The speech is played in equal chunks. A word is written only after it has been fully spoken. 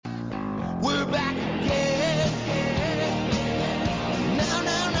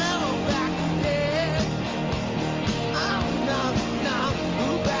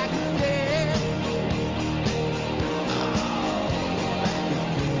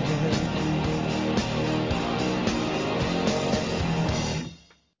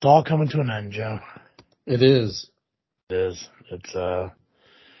It's all coming to an end, Joe. It is. It is. It's all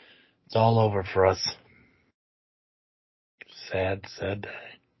over for us. Sad day.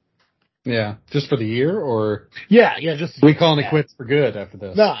 Yeah. Just for the year, or? Yeah, just we calling it quits for good after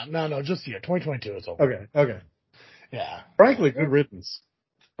this? No, just the year. 2022 is over. Okay. Yeah. Frankly, good riddance.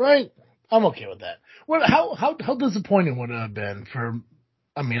 Right? I'm okay with that. Well, how disappointing would it have been for,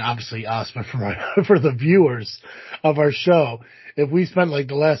 I mean, obviously us, but for the viewers of our show, if we spent like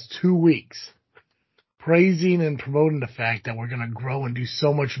the last 2 weeks praising and promoting the fact that we're going to grow and do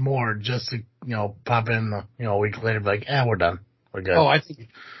so much more just to, pop in, a week later, be like, we're done. We're good. Oh, I think,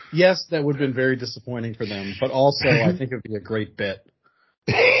 yes, that would have been very disappointing for them, but also I think it would be a great bit.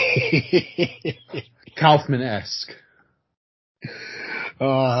 Kaufman-esque.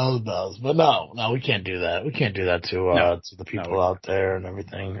 Oh, hell knows. But no, we can't do that. We can't do that to the people out there and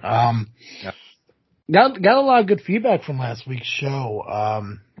everything. Got a lot of good feedback from last week's show.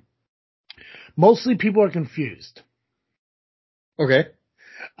 Mostly people are confused. Okay.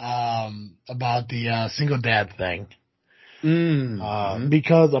 About the single dad thing. Mm-hmm.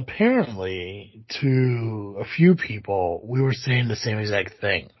 Because apparently to a few people, we were saying the same exact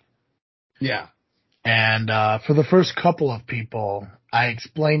thing. Yeah. And for the first couple of people, I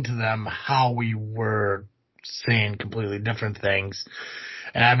explained to them how we were saying completely different things.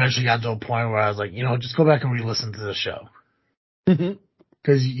 And I eventually got to a point where I was like, just go back and re-listen to the show.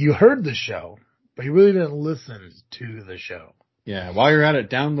 Because you heard the show, but you really didn't listen to the show. Yeah, while you're at it,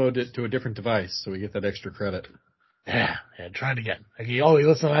 download it to a different device so we get that extra credit. Yeah, try it again. Like, you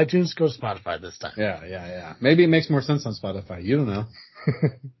listen on iTunes, go to Spotify this time. Yeah. Maybe it makes more sense on Spotify. You don't know.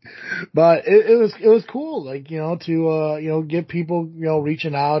 But it was cool, like, to get people,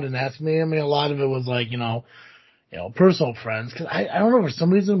 reaching out and asking me. I mean, a lot of it was like, personal friends, because I don't know, for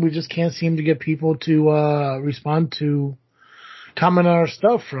some reason we just can't seem to get people to respond to comment on our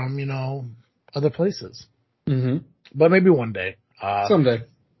stuff from other places. Mm-hmm. But maybe one day. Someday.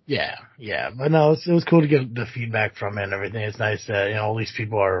 Yeah. But no, it was cool to get the feedback from it and everything. It's nice that, at least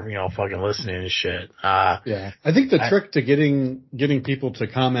people are, fucking listening and shit. Yeah. I think the trick to getting people to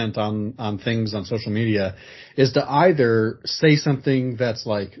comment on things on social media is to either say something that's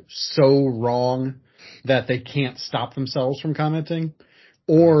like so wrong that they can't stop themselves from commenting,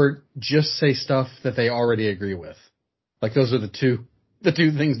 or just say stuff that they already agree with. Like, those are the two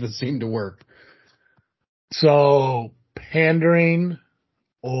things that seem to work. So, pandering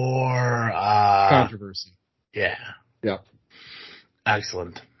or controversy. Yeah. Yep.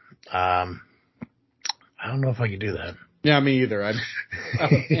 Excellent. I don't know if I could do that. Yeah, me either. I'm a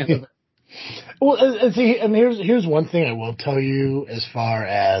fan of it. Well, see, and here's one thing I will tell you as far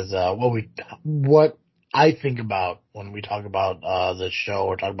as what I think about when we talk about this show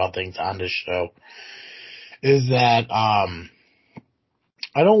or talk about things on this show is that I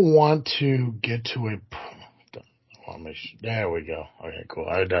don't want to get to a. There we go. Okay, cool.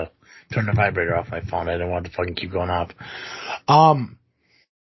 I had to turn the vibrator off my phone. I didn't want it to fucking keep going off. I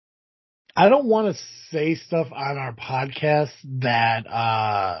don't want to say stuff on our podcast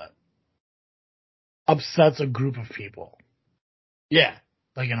that upsets a group of people. Yeah.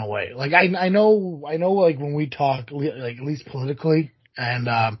 Like, in a way. Like, I know, like, when we talk, like, at least politically, and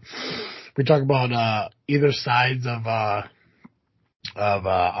we talk about either sides of our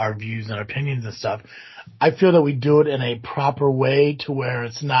views and opinions and stuff, I feel that we do it in a proper way to where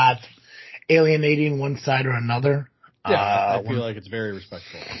it's not alienating one side or another. Yeah, I feel like it's very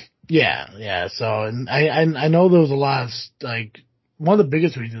respectful. Yeah. So, and I know there was a lot of, like, one of the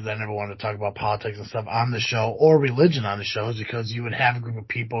biggest reasons I never wanted to talk about politics and stuff on the show or religion on the show is because you would have a group of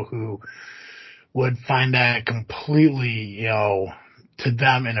people who would find that completely, to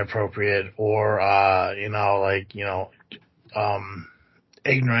them inappropriate or,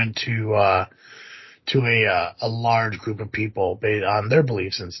 ignorant to a large group of people based on their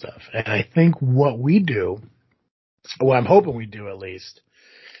beliefs and stuff. And I think what we do, what I'm hoping we do at least,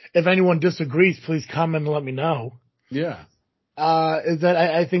 if anyone disagrees, please comment and let me know. Yeah. Is that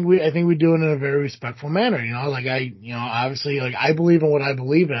I think we do it in a very respectful manner. Obviously, like, I believe in what I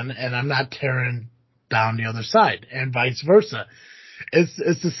believe in, and I'm not tearing down the other side, and vice versa. It's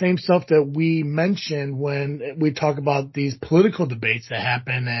the same stuff that we mention when we talk about these political debates that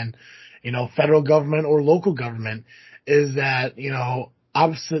happen in, federal government or local government, is that,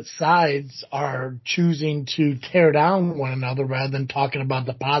 opposite sides are choosing to tear down one another rather than talking about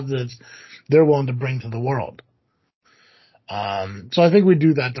the positives they're willing to bring to the world. So I think we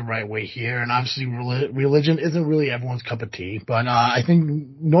do that the right way here, and obviously religion isn't really everyone's cup of tea, but I think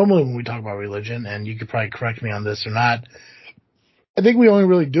normally when we talk about religion, and you could probably correct me on this or not, I think we only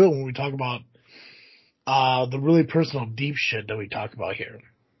really do it when we talk about the really personal, deep shit that we talk about here.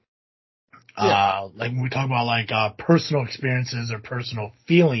 Like when we talk about like, personal experiences or personal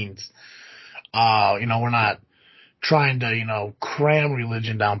feelings, we're not trying to, cram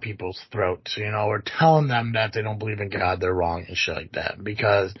religion down people's throats. We're telling them that they don't believe in God, they're wrong and shit like that.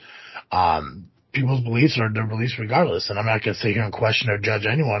 Because, people's beliefs are their beliefs regardless. And I'm not going to sit here and question or judge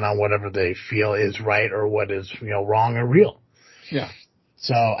anyone on whatever they feel is right or what is, wrong or real. Yeah.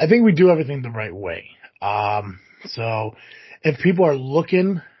 So I think we do everything the right way. So if people are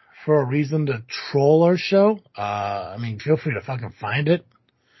looking for a reason to troll our show, feel free to fucking find it.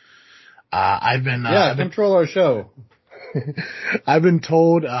 Control our show. I've been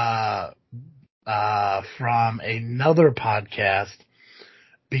told, from another podcast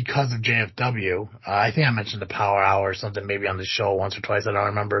because of JFW. I think I mentioned the Power Hour or something maybe on the show once or twice. I don't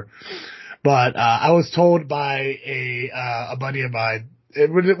remember. But, I was told by a buddy of mine,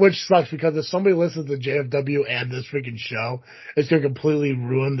 which sucks because if somebody listens to JFW and this freaking show, it's going to completely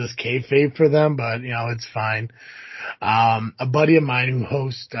ruin this kayfabe for them, but it's fine. A buddy of mine who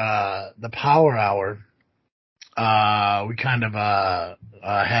hosts, the Power Hour, we kind of,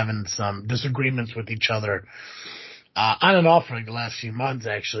 having some disagreements with each other, on and off for like the last few months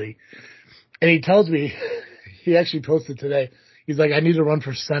actually. And he tells me, he actually posted today, he's like, I need to run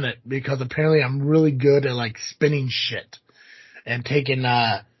for Senate because apparently I'm really good at like spinning shit and taking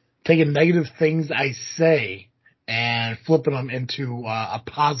negative things I say and flipping them into, a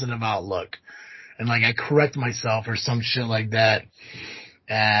positive outlook. And like I correct myself or some shit like that.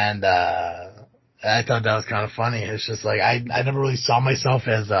 And, I thought that was kind of funny. It's just like, I never really saw myself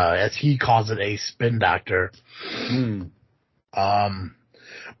as he calls it, a spin doctor.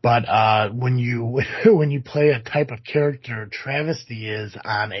 But when you play a type of character travesty is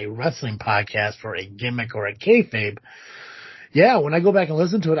on a wrestling podcast for a gimmick or a kayfabe, yeah, when I go back and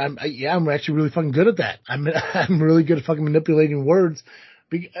listen to it, I'm actually really fucking good at that. I'm really good at fucking manipulating words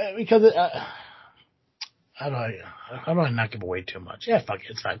because how do I not give away too much? Yeah, fuck it,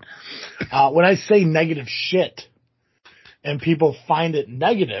 it's fine. When I say negative shit and people find it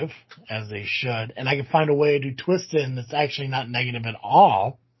negative, as they should, and I can find a way to twist it and it's actually not negative at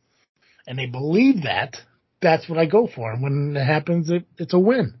all, and they believe that, that's what I go for. And when it happens, it's a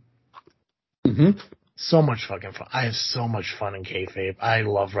win. Mm-hmm. So much fucking fun. I have so much fun in kayfabe. I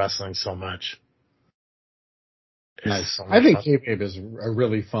love wrestling so much. Nice. So I think kayfabe is a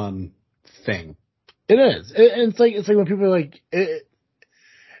really fun thing. It is. It's like when people are like,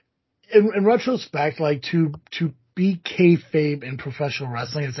 in retrospect, like to be kayfabe in professional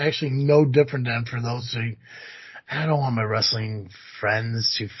wrestling, it's actually no different than for those who, I don't want my wrestling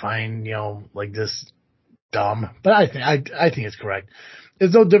friends to find, like this dumb, but I think it's correct.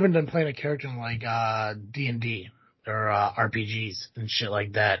 It's no different than playing a character in like, D&D or, RPGs and shit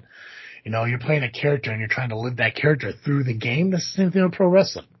like that. You're playing a character and you're trying to live that character through the game. That's the same thing with pro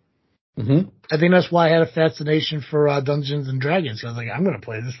wrestling. Mm-hmm. I think that's why I had a fascination for, Dungeons and Dragons. I was like, I'm going to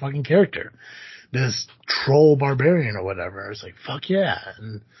play this fucking character, this troll barbarian or whatever. I was like, fuck yeah.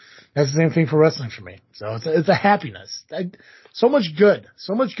 And that's the same thing for wrestling for me. So it's a happiness. So much good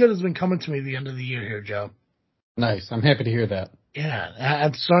has been coming to me at the end of the year here, Joe. Nice. I'm happy to hear that. Yeah.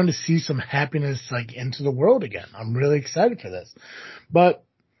 I'm starting to see some happiness like into the world again. I'm really excited for this, but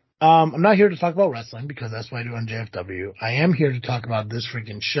I'm not here to talk about wrestling because that's what I do on JFW. I am here to talk about this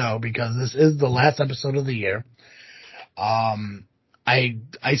freaking show because this is the last episode of the year. I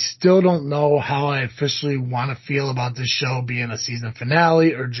still don't know how I officially want to feel about this show being a season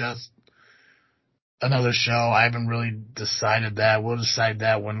finale or just another show. I haven't really decided that. We'll decide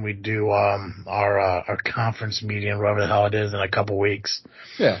that when we do our conference meeting, whatever the hell it is, in a couple weeks.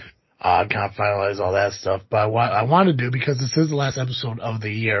 Yeah. Kind of finalize all that stuff. But what I want to do, because this is the last episode of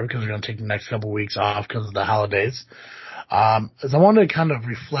the year, because we're going to take the next couple of weeks off because of the holidays, is I wanted to kind of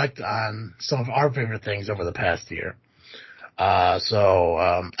reflect on some of our favorite things over the past year. So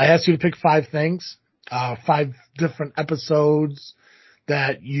I asked you to pick 5 things, 5 different episodes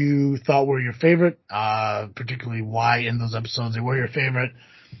that you thought were your favorite, particularly why in those episodes they were your favorite.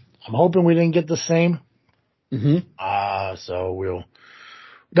 I'm hoping we didn't get the same. Mm-hmm. So we'll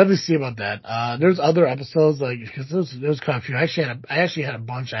definitely see about that. There's other episodes, like, because there's quite a few. I actually had a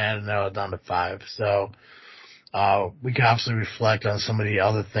bunch. I had to narrow it down to 5. So, we can obviously reflect on some of the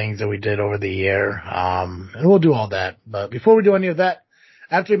other things that we did over the year. And we'll do all that. But before we do any of that,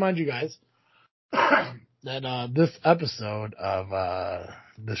 I have to remind you guys that, this episode of,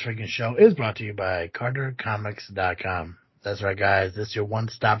 this freaking show is brought to you by CarterComics.com. That's right, guys. This is your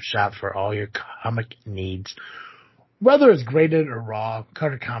one-stop shop for all your comic needs. Whether it's graded or raw,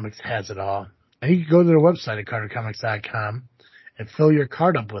 Carter Comics has it all. And you can go to their website at CarterComics.com and fill your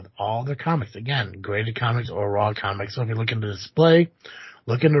cart up with all their comics. Again, graded comics or raw comics. So if you're looking to display,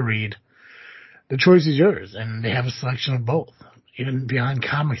 looking to read, The choice is yours, and they have a selection of both. Even behind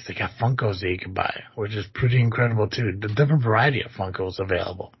comics, they got Funkos that you can buy, which is pretty incredible too. The different variety of Funkos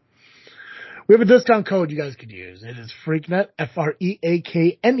available. We have a discount code you guys could use. It is FreakNet,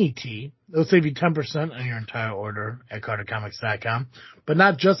 FREAKNET. It'll save you 10% on your entire order at CarterComics.com. But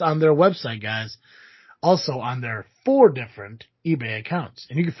not just on their website, guys. Also on their 4 different eBay accounts.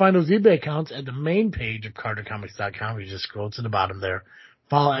 And you can find those eBay accounts at the main page of CarterComics.com. You just scroll to the bottom there.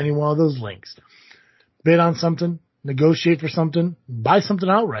 Follow any one of those links. Bid on something, negotiate for something, buy something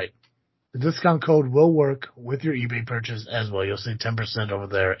outright. The discount code will work with your eBay purchase as well. You'll save 10% over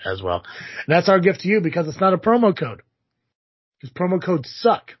there as well. And that's our gift to you because it's not a promo code. Because promo codes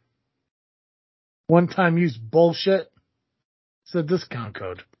suck. One-time use bullshit. It's a discount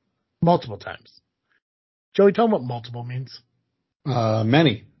code. Multiple times. Joey, tell them what multiple means.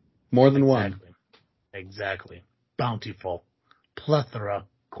 Many. More than one. Exactly. Bountiful. Plethora.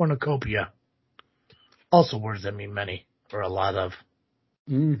 Cornucopia. Also words that mean many or a lot of.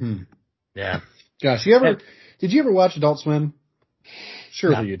 Mm-hmm. Yeah. Gosh, did you ever watch Adult Swim?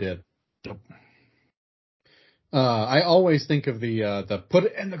 Surely no. You did. Nope. I always think of the put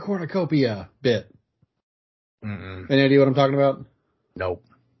it in the cornucopia bit. Mm-mm. Any idea what I'm talking about? Nope.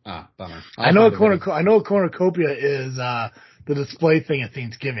 Ah, bummer. I know a cornucopia is the display thing at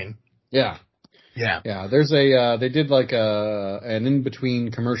Thanksgiving. Yeah. Yeah. Yeah. There's they did like an in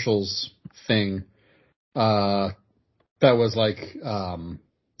between commercials thing. That was like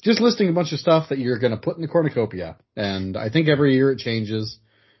just listing a bunch of stuff that you're going to put in the cornucopia, and I think every year it changes,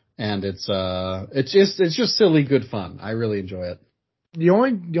 and it's just silly good fun. I really enjoy it. The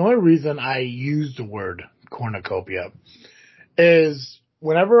only reason I use the word cornucopia is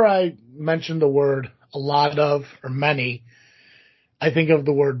whenever I mention the word a lot of or many, I think of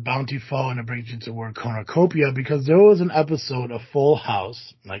the word bountiful and it brings you to the word cornucopia because there was an episode of Full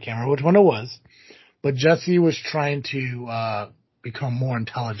House, and I can't remember which one it was, but Jesse was trying to become more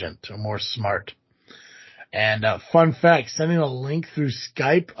intelligent or more smart. And fun fact, sending a link through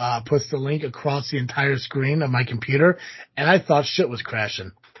Skype puts the link across the entire screen of my computer, and I thought shit was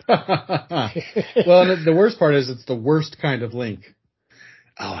crashing. Well, the worst part is it's the worst kind of link.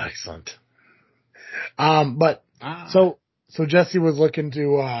 Oh, excellent. So Jesse was looking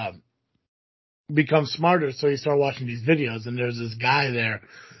to become smarter, so he started watching these videos, and there's this guy there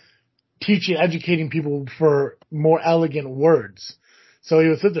educating people for more elegant words. So he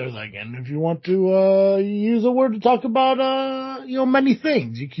would sit there like, and if you want to use a word to talk about, many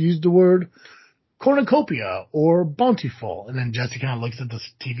things, you can use the word cornucopia or bountiful. And then Jesse kind of looks at the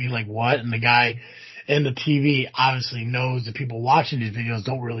TV like, what? And the guy in the TV obviously knows that people watching these videos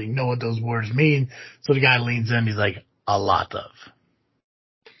don't really know what those words mean. So the guy leans in, he's like, a lot of.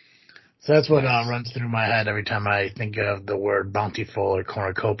 So that's what runs through my head every time I think of the word bountiful or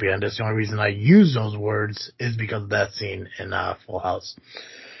cornucopia. And that's the only reason I use those words is because of that scene in Full House.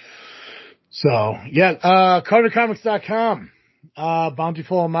 So, yeah, CarterComics.com.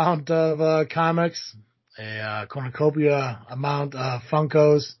 Bountiful amount of comics, a cornucopia amount of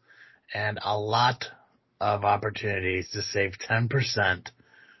Funkos, and a lot of opportunities to save 10%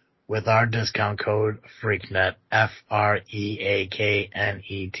 with our discount code FreakNet,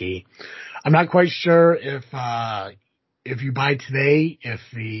 FREAKNET. I'm not quite sure if you buy today, if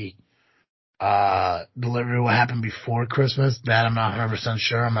the delivery will happen before Christmas. That I'm not 100%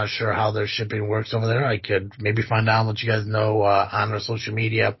 sure. I'm not sure how their shipping works over there. I could maybe find out and let you guys know on our social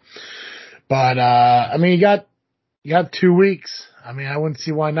media. But you got 2 weeks. I wouldn't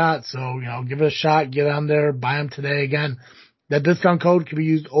see why not. So, give it a shot, get on there, buy them today. Again, that discount code can be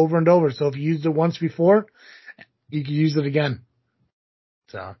used over and over. So if you used it once before, you can use it again.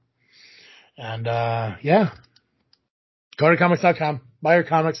 So, and yeah. CarterComics.com. Buy your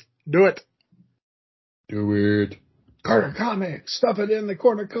comics. Do it. Do it. Carter Comics. Stuff it in the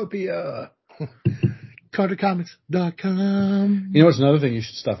cornucopia. CarterComics.com. You know what's another thing you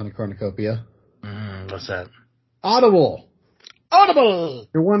should stuff in the cornucopia? What's that? Audible.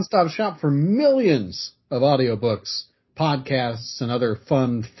 Your one-stop shop for millions of audiobooks, podcasts, and other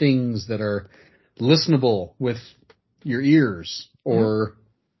fun things that are listenable with your ears or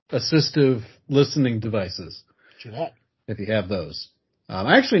assistive listening devices. Do that. If you have those.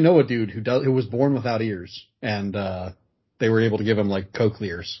 I actually know a dude who was born without ears, and they were able to give him like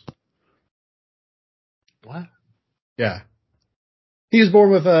cochlears. What? Yeah, he was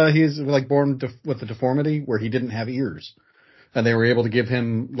born with with a deformity where he didn't have ears, and they were able to give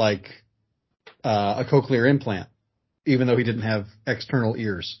him like a cochlear implant, even though he didn't have external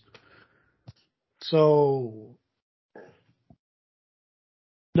ears. So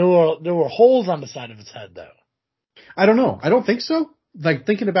there were holes on the side of his head, though. I don't know. I don't think so. like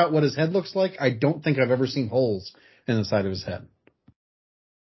thinking about what his head looks like, I don't think I've ever seen holes in the side of his head.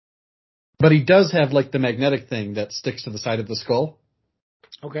 But he does have like the magnetic thing that sticks to the side of the skull.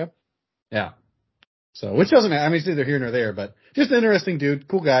 Okay. Yeah. So, which doesn't matter. I mean, it's neither here nor there, but just an interesting dude.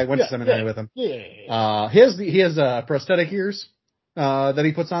 Cool guy. Went to seminary with him. Yeah. He has prosthetic ears, that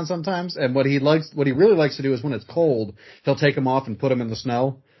he puts on sometimes. And what he really likes to do is when it's cold, he'll take them off and put them in the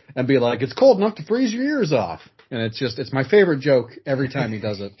snow and be like, it's cold enough to freeze your ears off. And it's my favorite joke every time he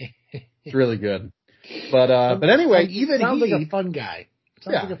does it. It's really good. But anyway, even sounds like a fun guy.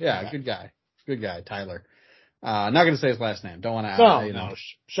 Good guy, Tyler. Not going to say his last name. Don't want to. No.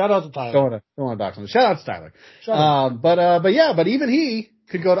 Shout out to Tyler. Don't want to dox him. Shout out to Tyler. But even he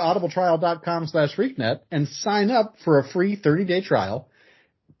could go to audibletrial.com/freaknet and sign up for a free 30-day trial,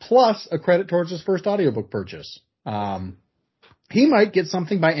 plus a credit towards his first audiobook purchase. He might get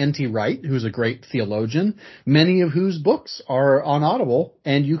something by N.T. Wright, who's a great theologian, many of whose books are on Audible,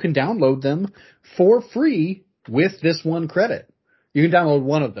 and you can download them for free with this one credit. You can download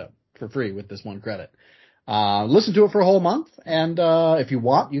one of them for free with this one credit. Listen to it for a whole month, and if you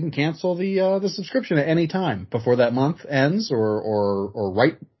want, you can cancel the subscription at any time before that month ends, or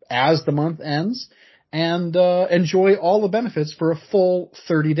right as the month ends, and enjoy all the benefits for a full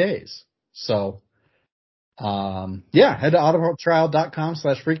 30 days. So, head to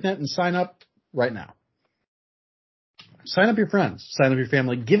audibletrial.com/freaknet and sign up right now. Sign up your friends, sign up your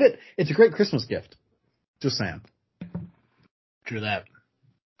family. It's a great Christmas gift. Just saying. True that.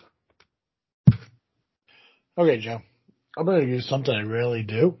 Okay, Joe. I'm going to do something I rarely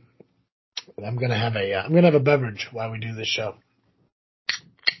do. I'm going to have a beverage while we do this show.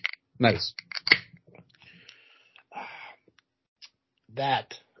 Nice.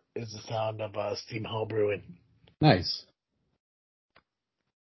 That is the sound of Steam Hall Brewing. Nice.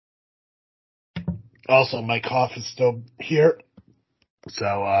 Also, my cough is still here.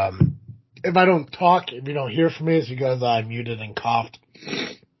 So, if I don't talk, if you don't hear from me, it's because I muted and coughed.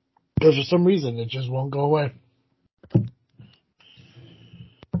 Because for some reason, it just won't go away.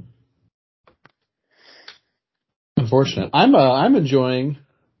 Unfortunate. I'm enjoying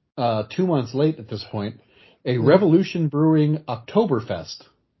 2 months late at this point a Revolution Brewing Oktoberfest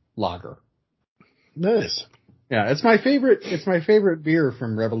lager. Nice. Yeah, it's my favorite beer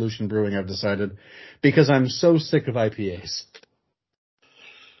from Revolution Brewing, I've decided, because I'm so sick of IPAs.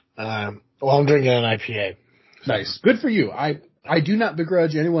 Well, I'm drinking an IPA. Nice. Good for you. I do not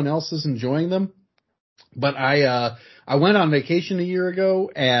begrudge anyone else's enjoying them, but I went on vacation a year ago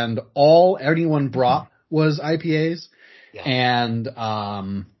and all anyone brought was IPAs. Yeah. And,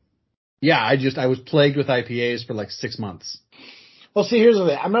 I was plagued with IPAs for like 6 months. Well, see, here's the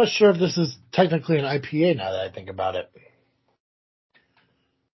thing. I'm not sure if this is technically an IPA now that I think about it.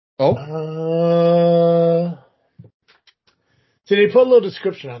 Oh? See, they put a little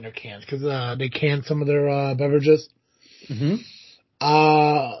description on their cans because they can some of their beverages. Mm-hmm.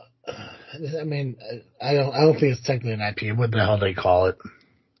 I mean, I don't think it's technically an IPA. What the hell they call it?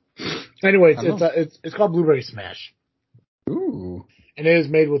 Anyway, it's called Blueberry Smash. Ooh. And it is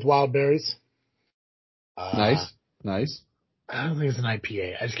made with wild berries. Nice. I don't think it's an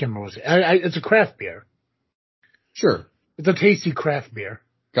IPA. I just can't remember what it's a craft beer. Sure. It's a tasty craft beer.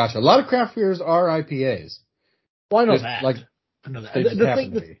 Gotcha. A lot of craft beers are IPAs. Well, I know that. I know that.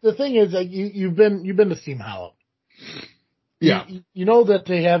 The thing is that you've been to Steam Hollow. Yeah. You know that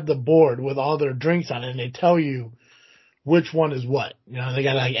they have the board with all their drinks on it, and they tell you which one is what. You know, they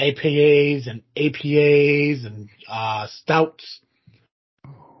got like APAs and APAs and stouts.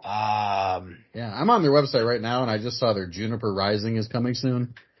 Yeah, I'm on their website right now, and I just saw their Juniper Rising is coming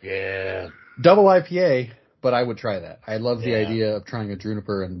soon. Yeah. Double IPA, but I would try that. I love the idea of trying a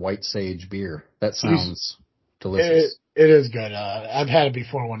Juniper and White Sage beer. That sounds delicious. It is good. I've had it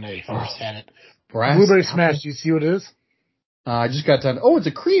before when they first had it. Blueberry Smash, do you see what it is? I just got done. Oh, it's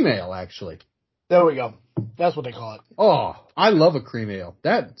a cream ale, actually. There we go. That's what they call it. Oh, I love a cream ale.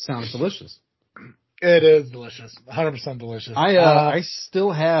 That sounds delicious. It is delicious. 100% delicious. I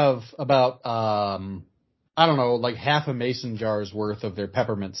still have about, I don't know, like half a mason jar's worth of their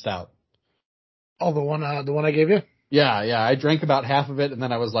peppermint stout. Oh, the one I gave you? Yeah. I drank about half of it, and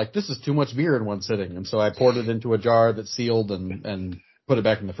then I was like, this is too much beer in one sitting. And so I poured it into a jar that's sealed and put it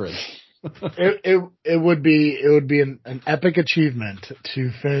back in the fridge. It would be an epic achievement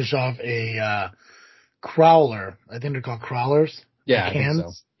to finish off a crowler. I think they're called crowlers. Yeah, I think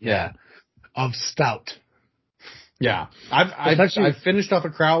so. Yeah. Of stout. Yeah. I've finished off a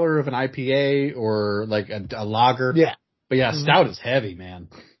crowler of an IPA or like a lager. Yeah. But yeah, stout is heavy, man.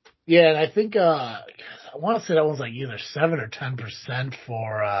 Yeah, and I think I want to say that was like either 7 or 10%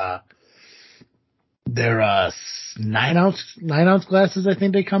 for They're 9 ounce glasses. I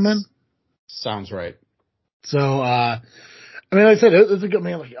think they come in. Sounds right. So, I mean, like I said, it's a good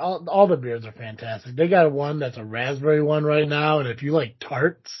man. Like all the beers are fantastic. They got one that's a raspberry one right now, and if you like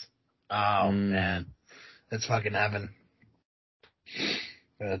tarts, oh man, it's fucking heaven.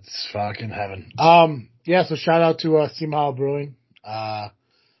 It's fucking heaven. Yeah. So shout out to Steam Hollow Brewing. Love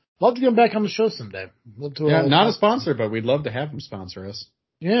to get them back on the show someday. Love to, not a sponsor, but we'd love to have them sponsor us.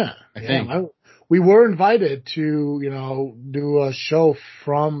 Yeah, I think we were invited to, do a show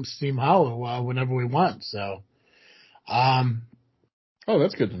from Steam Hollow whenever we want. So, oh,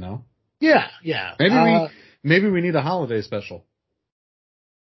 that's good to know. Yeah. Maybe we need a holiday special.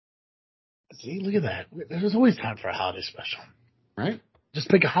 See, look at that. There's always time for a holiday special, right? Just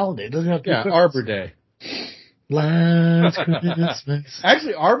pick a holiday. It doesn't have to be Christmas. Arbor Day. Last Christmas.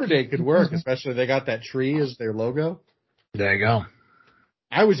 Actually, Arbor Day could work, especially they got that tree as their logo. There you go.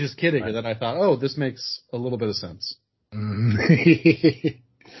 I was just kidding, and then I thought, oh, this makes a little bit of sense.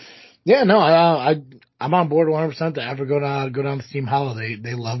 Yeah, no, I'm on board 100% to ever go down to Steam Hollow.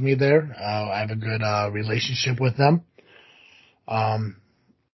 They love me there. I have a good relationship with them. On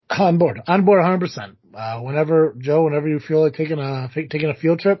board 100%. Whenever you feel like taking a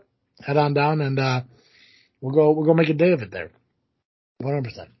field trip, head on down and we'll go make a day of it there.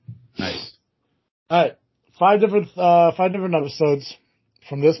 100%. Nice. All right, 5 different episodes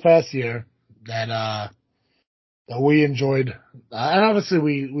from this past year that we enjoyed, and obviously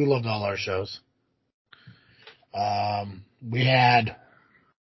we loved all our shows. We had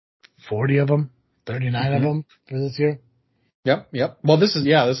 40 of them, 39 of them for this year. Yep. Well, this is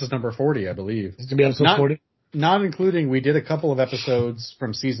number 40, I believe. This is gonna be episode 40. Not including, we did a couple of episodes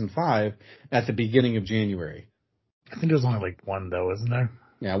from season 5 at the beginning of January. I think there's only like one though, isn't there?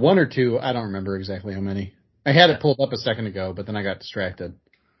 Yeah, 1 or 2. I don't remember exactly how many. I had it pulled up a second ago, but then I got distracted.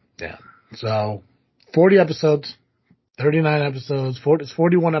 Yeah. So 40 episodes, 39 episodes,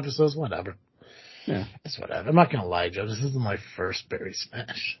 41 episodes, whatever. Yeah. It's whatever. I'm not gonna lie, Joe. This isn't my first Berry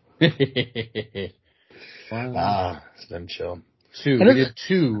Smash. Wow. It's been chill. 2. We did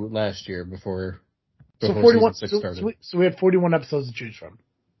 2 last year before 41. season 6 started. So we had 41 episodes to choose from.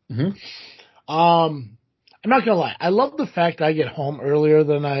 Mm-hmm. I'm not gonna lie. I love the fact that I get home earlier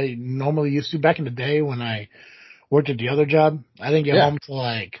than I normally used to. Back in the day when I worked at the other job, I didn't get home till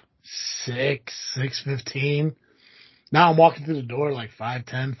like 6:15. Now I'm walking through the door like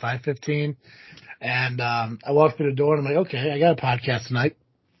 5:10, 5:15, and I walk through the door and I'm like, okay, I got a podcast tonight.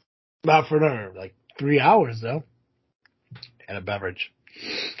 Not for another like 3 hours though, and a beverage.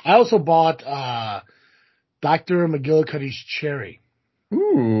 I also bought Dr. McGillicuddy's Cherry.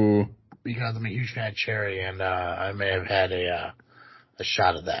 Ooh. Because I'm a huge fan of Cherry, and I may have had a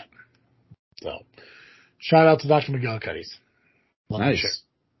shot of that. So, shout out to Dr. McGillicuddy's. Nice.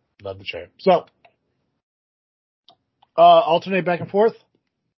 Love the Cherry. So, alternate back and forth.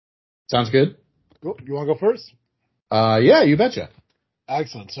 Sounds good. Cool. You want to go first? Yeah, you betcha.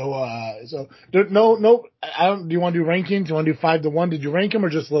 Excellent. So no. Do you want to do rankings? Do you want to do 5 to 1? Did you rank them or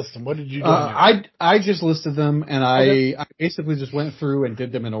just list them? What did you do? I just listed them, and I basically just went through and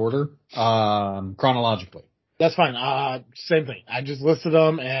did them in order, chronologically. That's fine. Same thing. I just listed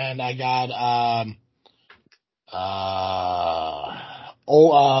them, and I got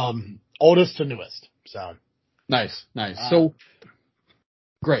oldest to newest. So nice. So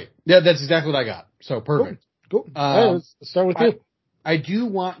great. Yeah, that's exactly what I got. So perfect. Cool. Let's start with you. I do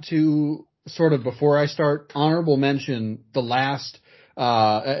want to sort of, before I start, honorable mention the last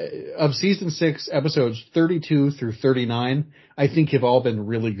of season 6 episodes 32 through 39. I think have all been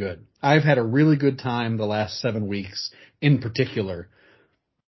really good. I've had a really good time the last 7 weeks in particular.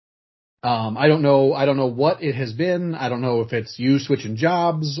 I don't know what it has been. I don't know if it's you switching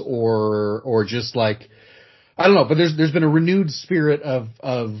jobs or just like, I don't know, but there's been a renewed spirit of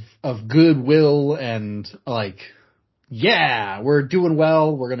goodwill and like, yeah, we're doing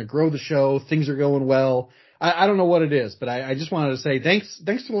well. We're going to grow the show. Things are going well. I don't know what it is, but I just wanted to say thanks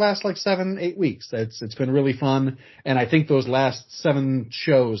to the last like 7-8 weeks. It's been really fun. And I think those last 7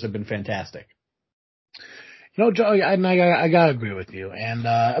 shows have been fantastic. You know, Joe, I gotta agree with you. And,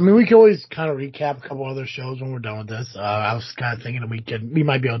 I mean, we can always kind of recap a couple other shows when we're done with this. I was kind of thinking that we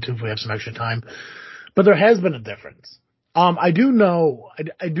might be able to if we have some extra time, but there has been a difference. I do know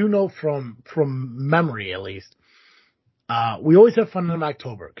from memory at least, we always have fun in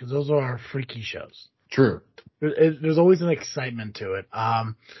October because those are our freaky shows. True. There's always an excitement to it.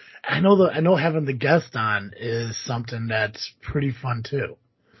 I know having the guest on is something that's pretty fun too.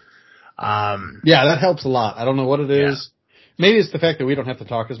 Yeah, that helps a lot. I don't know what it is. Yeah. Maybe it's the fact that we don't have to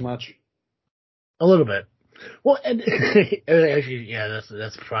talk as much. A little bit. Well, and actually, yeah,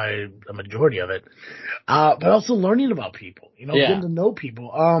 that's probably a majority of it. But also learning about people, getting to know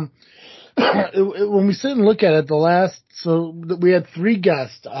people. When we sit and look at it, we had 3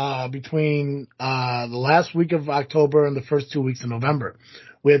 guests, between, the last week of October and the first 2 weeks of November.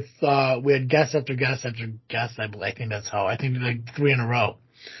 We had guest after guest after guest. I think I think like 3 in a row.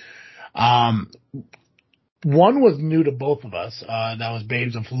 One was new to both of us. That was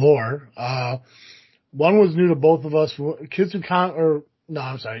Babes of Lore. One was new to both of us. Kitsukami.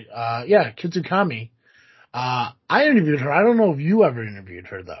 I interviewed her. I don't know if you ever interviewed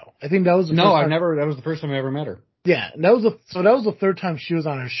her though. I think that was the first time. That was the first time I ever met her. Yeah, that was the third time she was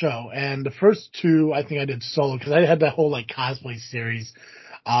on our show, and the first 2 I think I did solo because I had that whole like cosplay series,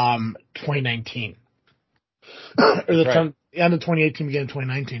 2019, or the time end of 2018, beginning of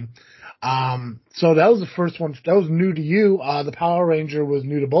 2019. So that was the first one. That was new to you. The Power Ranger was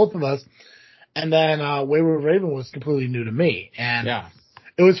new to both of us, and then Wayward Raven was completely new to me. And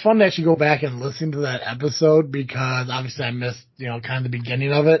it was fun to actually go back and listen to that episode because obviously I missed kind of the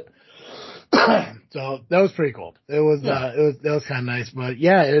beginning of it. So that was pretty cool. It was kind of nice, but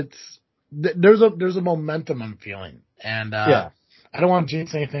yeah, there's a momentum I'm feeling, and I don't want to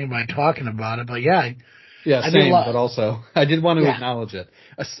jinx anything by talking about it, but yeah, same. But also, I did want to acknowledge it.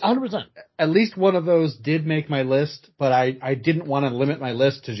 100%. At least one of those did make my list, but I didn't want to limit my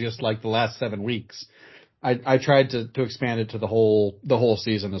list to just like the last 7 weeks. I tried to expand it to the whole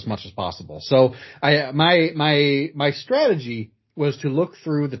season as much as possible. So my strategy was to look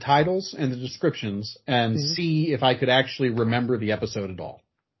through the titles and the descriptions and see if I could actually remember the episode at all.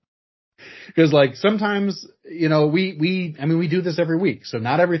 Because like sometimes, we do this every week. So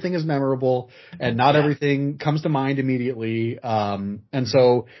not everything is memorable and not everything comes to mind immediately. And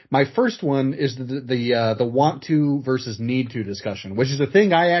so my first one is the want to versus need to discussion, which is a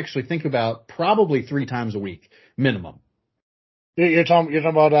thing I actually think about probably 3 times a week minimum. You're talking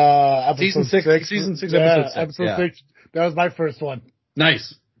about, episode season 6, episode 6. Episode 6. That was my first one.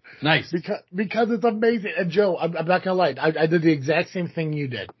 Nice. Because it's amazing. And Joe, I'm not gonna lie. I did the exact same thing you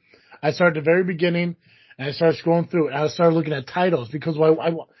did. I started at the very beginning and I started scrolling through it and I started looking at titles because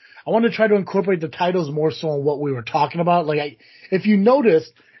I wanted to try to incorporate the titles more so on what we were talking about. Like if you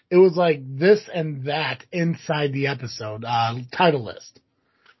noticed, it was like this and that inside the episode, title list.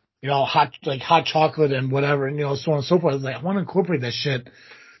 Hot chocolate and whatever, and so on and so forth. I was like, I want to incorporate that shit.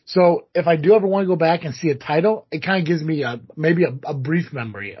 So if I do ever want to go back and see a title, it kind of gives me maybe a brief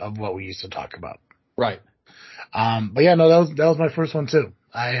memory of what we used to talk about. Right. But yeah, no, that was my first one too.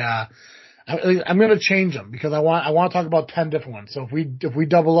 I'm going to change them because I want to talk about 10 different ones. So if we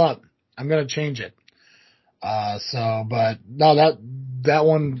double up, I'm going to change it. But no, that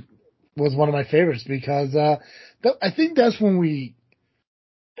one was one of my favorites because, I think that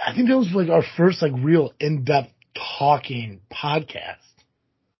was like our first like real in-depth talking podcast.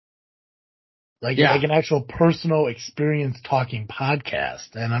 Like an actual personal experience talking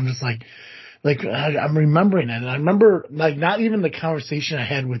podcast. And I'm just like I'm remembering it. And I remember like not even the conversation I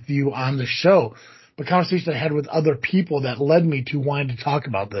had with you on the show, but conversation I had with other people that led me to wanting to talk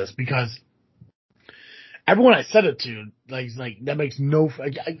about this because everyone I said it to, like that makes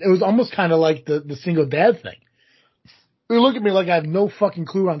it was almost kind of like the single dad thing. They look at me like I have no fucking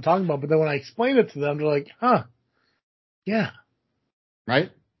clue what I'm talking about, but then when I explain it to them, they're like, huh, yeah.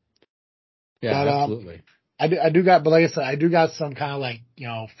 Right? Yeah, but, absolutely. But like I said, I do got some kind of like,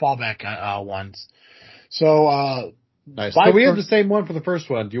 fallback, ones. So, nice. So we have the same one for the first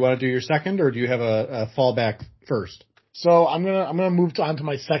one. Do you want to do your second or do you have a fallback first? So I'm going to move on to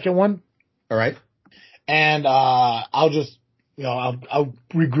my second one. All right. And, I'll just, I'll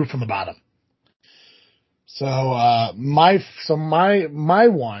regroup from the bottom. So, my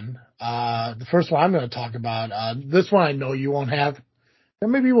one, the first one I'm going to talk about, this one I know you won't have. Or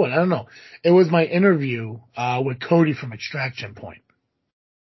maybe you would. I don't know. It was my interview, with Cody from Extraction Point.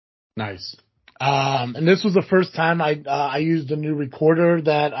 Nice. And this was the first time I used a new recorder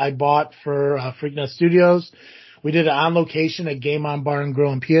that I bought for, Freaknet Studios. We did it on location at Game On Bar and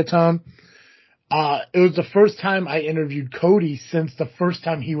Grill in Peatone. It was the first time I interviewed Cody since the first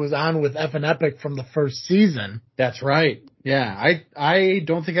time he was on with F and Epic from the first season. That's right. Yeah, I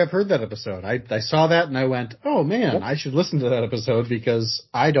don't think I've heard that episode. I saw that and I went, oh man, I should listen to that episode because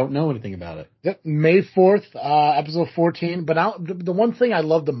I don't know anything about it. Yep, May 4th, episode 14. But the one thing I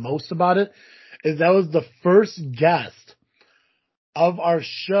love the most about it is that was the first guest of our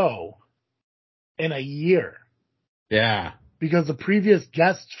show in a year. Yeah. Because the previous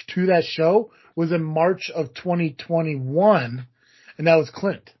guest to that show was in March of 2021, and that was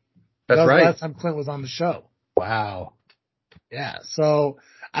Clint. That's right. The last time Clint was on the show. Wow. Yeah, so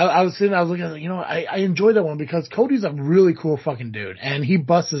I was looking at it, I enjoy that one because Cody's a really cool fucking dude and he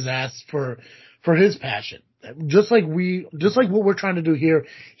busts his ass for his passion. Just like what we're trying to do here,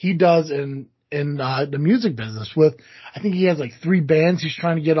 he does in the music business with, I think he has like 3 bands he's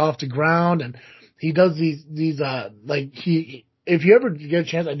trying to get off the ground, and he does these, if you ever get a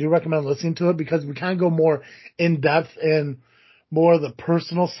chance, I do recommend listening to it because we kind of go more in depth in more of the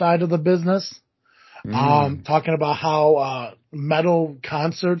personal side of the business. Talking about how, metal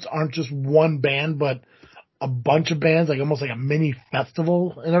concerts aren't just one band, but a bunch of bands, like almost like a mini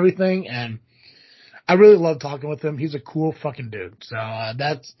festival and everything. And I really love talking with him. He's a cool fucking dude. So,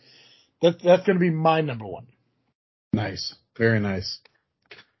 that's going to be my number 1. Nice. Very nice.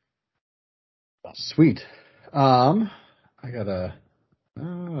 Sweet. I gotta,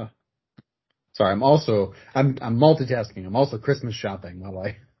 sorry, I'm multitasking. I'm also Christmas shopping while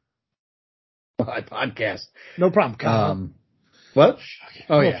I podcast. No problem, Kyle. What?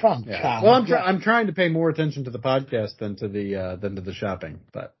 Oh, no problem, yeah. Kyle. Well, I'm trying to pay more attention to the podcast than to the shopping,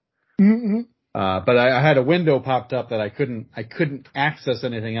 but. Mm-hmm. But I had a window popped up that I couldn't access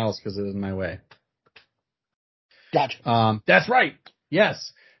anything else because it was in my way. Gotcha. That's right.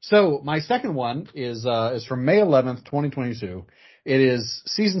 Yes. So my second one is from May 11th, 2022. It is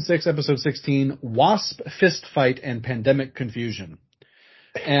season 6, episode 16, Wasp Fist Fight and Pandemic Confusion.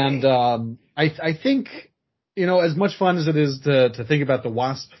 And, I think, as much fun as it is to think about the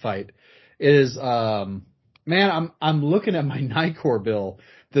Wasp fight is, man, I'm looking at my NICOR bill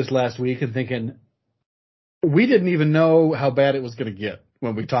this last week and thinking, we didn't even know how bad it was going to get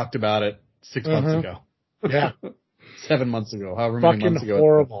when we talked about it 6 months ago. Yeah. 7 months ago, however many months ago.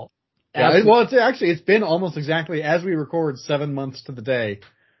 Horrible. Yeah, it's been almost exactly as we record 7 months to the day.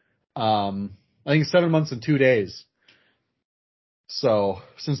 I think 7 months and 2 days. So,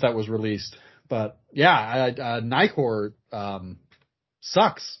 since that was released. But, yeah, NICOR,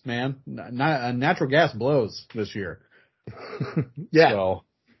 sucks, man. Natural gas blows this year. Yeah. So,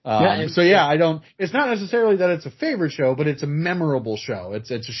 it's not necessarily that it's a favorite show, but it's a memorable show.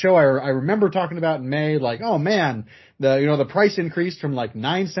 It's a show I remember talking about in May, like, oh man, the price increased from like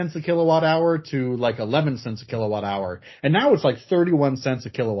 9 cents a kilowatt hour to like 11 cents a kilowatt hour. And now it's like 31 cents a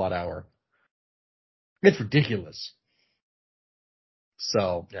kilowatt hour. It's ridiculous.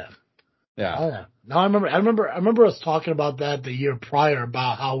 So, yeah. Oh, yeah. No, I remember us talking about that the year prior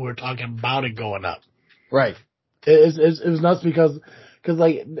about how we were talking about it going up. Right. It was nuts because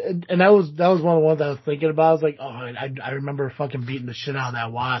like, and that was one of the ones I was thinking about. I was like, oh, I remember fucking beating the shit out of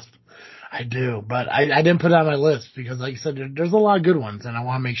that Wasp. I do, but I didn't put it on my list because, like you said, there's a lot of good ones, and I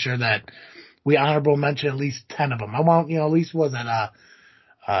want to make sure that we honorable mention at least 10 of them. I want, at least was at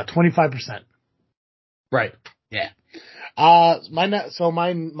 25%. Right. Yeah. My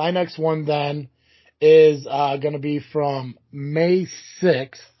next one then is going to be from May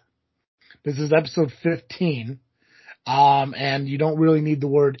 6th. This is episode 15. And you don't really need the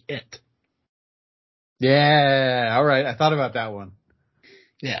word it. Yeah. All right. I thought about that one.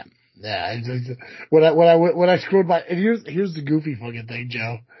 Yeah. Yeah. When I scrolled by, and here's the goofy fucking thing,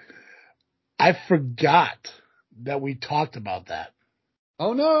 Joe. I forgot that we talked about that.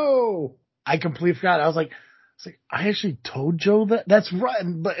 Oh no. I completely forgot. I was like, I actually told Joe that. That's right.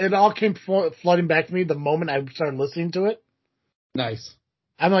 But it all came flooding back to me the moment I started listening to it. Nice.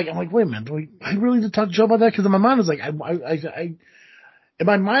 I'm like, wait a minute. I really did talk to Joe about that? Because in my mind, I was like, in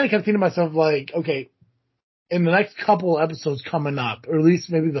my mind, I kept thinking to myself, like, okay, in the next couple of episodes coming up, or at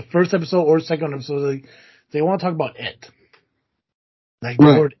least maybe the first episode or second episode, like, they want to talk about it. Like the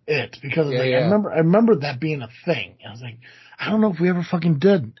word it. Because I remember that being a thing. I was like, I don't know if we ever fucking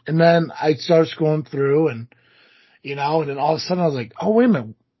did. And then I started scrolling through and then all of a sudden I was like, oh, wait a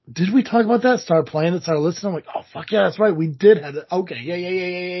minute. Did we talk about that? Started playing it, started listening. I'm like, oh, fuck yeah, that's right. We did have it. Okay,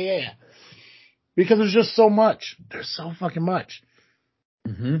 yeah. Because there's just so much. There's so fucking much.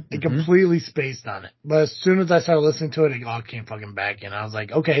 I completely spaced on it. But as soon as I started listening to it, it all came fucking back. And I was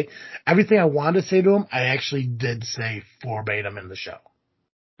like, okay, everything I wanted to say to him, I actually did say verbatim in the show.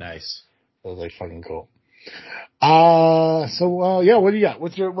 Nice. It was like fucking cool. Yeah, what do you got?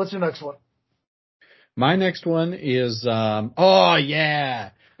 What's your next one? My next one is, oh yeah.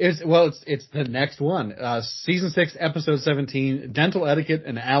 It's the next one. Season 6, episode 17, Dental Etiquette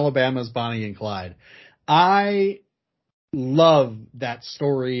in Alabama's Bonnie and Clyde. I love that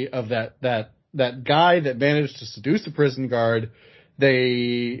story of that guy that managed to seduce a prison guard.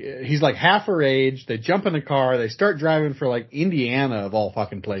 He's like half her age. They jump in the car. They start driving for like Indiana of all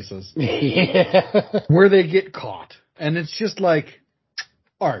fucking places. Yeah. Where they get caught. And it's just like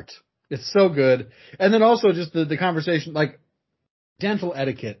art. It's so good. And then also just the conversation, like dental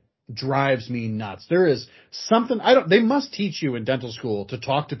etiquette drives me nuts. There is something they must teach you in dental school to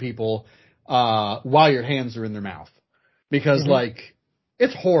talk to people while your hands are in their mouth. Because like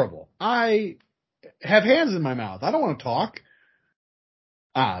it's horrible. I have hands in my mouth. I don't want to talk.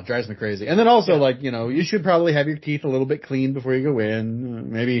 It drives me crazy. And then also like, you should probably have your teeth a little bit clean before you go in.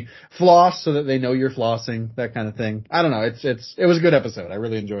 Maybe floss so that they know you're flossing, that kind of thing. I don't know. It was a good episode. I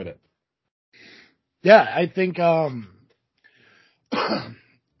really enjoyed it. Yeah, I think I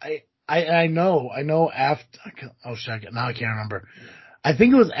know after, oh shit, now I can't remember. I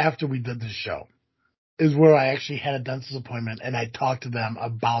think it was after we did this show is where I actually had a dentist appointment and I talked to them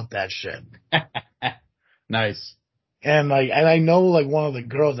about that shit. Nice. And I know like one of the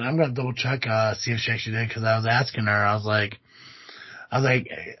girls, and I'm going to double check, see if she actually did, cause I was asking her, I was like,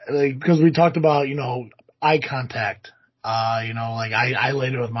 cause we talked about, eye contact, like I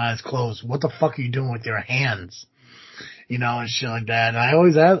laid it with my eyes closed. What the fuck are you doing with your hands? And shit like that. And I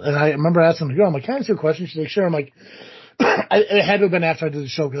always ask, and I remember asking the girl, I'm like, can I ask you a question? She's like, sure. I'm like, it had to have been after I did the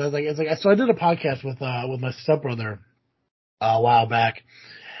show, cause I was like, so I did a podcast with my stepbrother, a while back.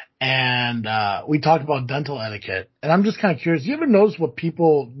 And we talked about dental etiquette. And I'm just kind of curious. You ever notice what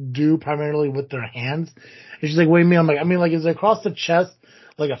people do primarily with their hands? And she's like, what do you mean? I'm like, is it across the chest,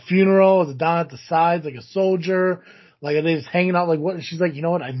 like a funeral? Is it down at the sides, like a soldier? Like, are they just hanging out? Like, what? And she's like, you know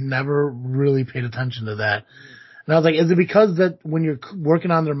what? I never really paid attention to that. And I was like, is it because that when you're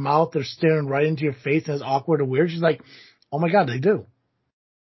working on their mouth, they're staring right into your face and it's awkward or weird? She's like, oh my God, they do.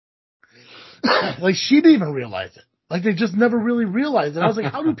 Like, she didn't even realize it. Like, they just never really realized it. I was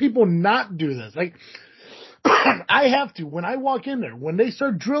like, how do people not do this? Like, I have to. When I walk in there, when they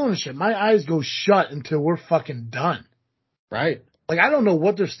start drilling shit, my eyes go shut until we're fucking done. Right. Like, I don't know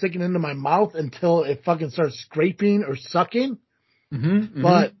what they're sticking into my mouth until it fucking starts scraping or sucking.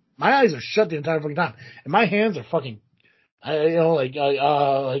 But my eyes are shut the entire fucking time. And my hands are fucking, I'm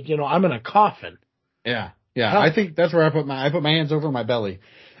in a coffin. Yeah. Yeah. I think that's where I put my hands over my belly.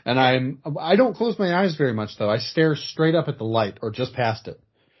 And I don't close my eyes very much though. I stare straight up at the light or just past it.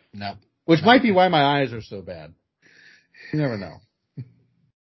 No. Which might be why my eyes are so bad. You never know.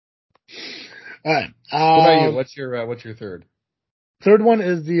 All right. What about you? What's your third? Third one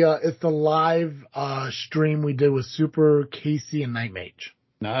is it's the live stream we did with Super Casey and Night Mage.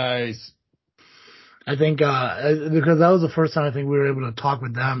 Nice. I think because that was the first time I think we were able to talk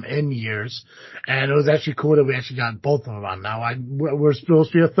with them in years, and it was actually cool that we actually got both of them on. Now we're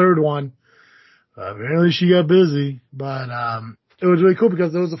supposed to be a third one. Apparently she got busy, but it was really cool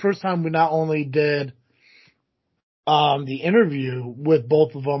because it was the first time we not only did the interview with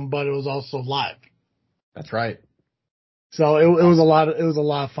both of them, but it was also live. That's right. So it was a lot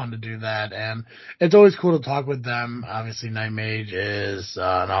of fun to do that, and it's always cool to talk with them. Obviously, Night Mage is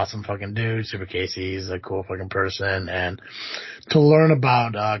an awesome fucking dude. Super Casey's a cool fucking person, and to learn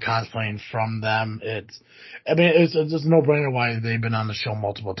about cosplaying from them, it's just a no-brainer why they've been on the show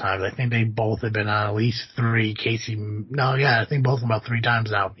multiple times. I think they both have been on at least three. I think both of them about 3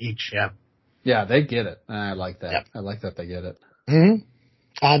 times now each. Yeah. Yeah, they get it. I like that. Yep. I like that they get it.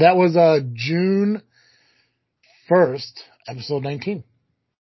 That was June 1st, episode 19.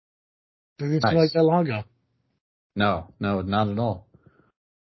 Doesn't feel like that long ago. No, not at all.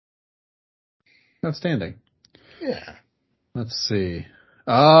 Outstanding. Yeah. Let's see.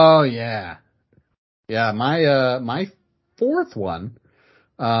 Oh yeah. Yeah, my fourth one.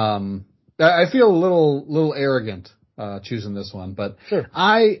 I feel a little arrogant choosing this one, but sure.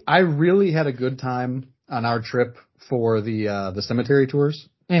 I really had a good time on our trip for the cemetery tours.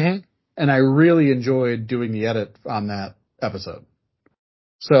 And I really enjoyed doing the edit on that episode.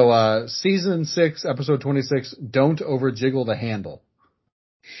 So, season 6, episode 26, don't overjiggle the handle.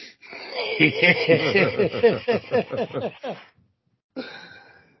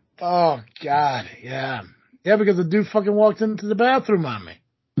 Oh God, yeah. Yeah, because the dude fucking walked into the bathroom on me.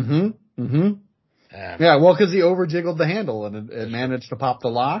 Yeah, well, because he overjiggled the handle and it managed to pop the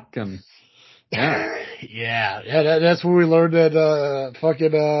lock and yeah. yeah, that's where we learned that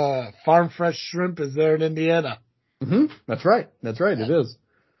fucking Farm Fresh Shrimp is there in Indiana. That's right. It is.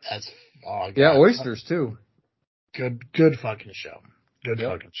 That's God. Yeah, oysters too. Good fucking show.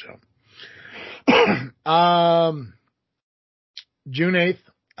 Fucking show. June 8th,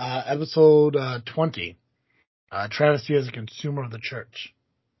 episode 20. Travesty as a consumer of the church.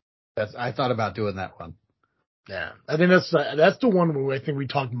 I thought about doing that one. Yeah, I think that's the one where I think we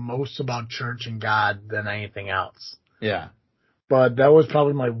talked most about church and God than anything else. Yeah. But that was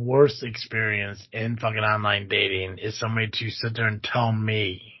probably my worst experience in fucking online dating is somebody to sit there and tell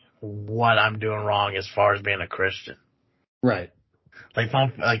me what I'm doing wrong as far as being a Christian. Right. Like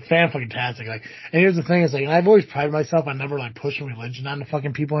fan fucking tastic. Like, and here's the thing is like, and I've always prided myself on never like pushing religion on the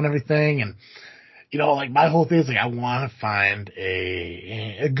fucking people and everything. And you know, like my whole thing is like, I want to find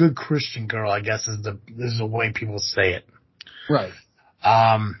a good Christian girl. I guess is the way people say it. Right.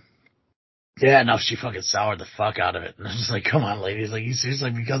 Yeah. Now she fucking soured the fuck out of it. And I'm just like, come on, ladies. Like, you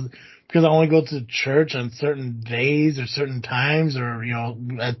seriously because I only go to church on certain days or certain times or you know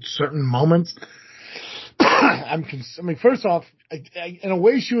at certain moments. I mean, first off, in a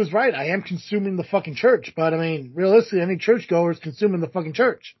way, she was right. I am consuming the fucking church, but I mean, realistically, any churchgoer is consuming the fucking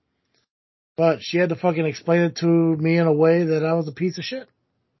church. But she had to fucking explain it to me in a way that I was a piece of shit.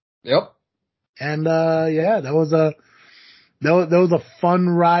 Yep. And yeah, that was a fun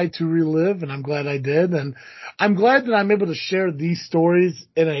ride to relive, and I'm glad I did. And I'm glad that I'm able to share these stories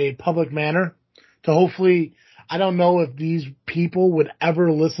in a public manner to hopefully. I don't know if these people would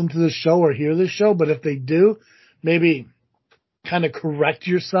ever listen to this show or hear this show, but if they do, maybe kind of correct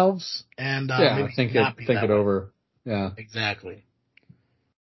yourselves and maybe think not be it that way. over. Yeah, Exactly.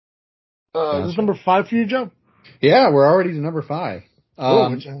 gotcha. Is this number 5 for you, Joe? Yeah, we're already to number 5.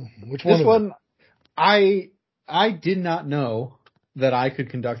 Which one? This one, I did not know that I could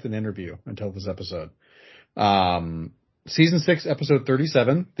conduct an interview until this episode. Season 6, episode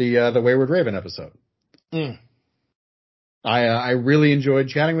 37, the Wayward Raven episode. I really enjoyed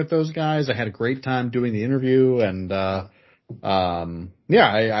chatting with those guys. I had a great time doing the interview, and I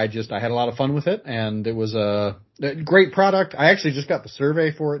had a lot of fun with it, and it was a great product. I actually just got the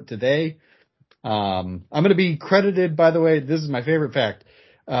survey for it today. I'm going to be credited, by the way, this is my favorite fact.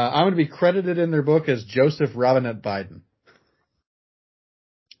 I'm going to be credited in their book as Joseph Robinette Biden.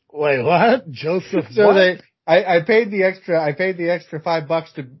 Wait, what? Joseph? So what? I paid the extra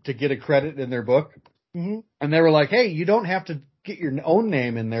 $5 to get a credit in their book. Mm-hmm. And they were like, hey, you don't have to get your own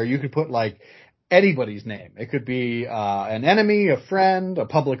name in there. You could put like anybody's name. It could be an enemy, a friend, a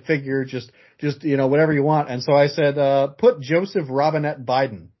public figure, just you know, whatever you want. And so I said, put Joseph Robinette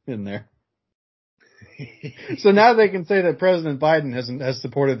Biden in there. So now they can say that President Biden has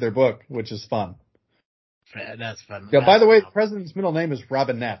supported their book, which is fun. That's fun. Yeah, by the way, the president's middle name is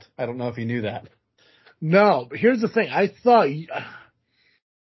Robinette. I don't know if you knew that. No, but here's the thing. I thought,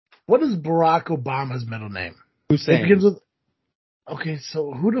 what is Barack Obama's middle name? Hussein. It begins with, okay,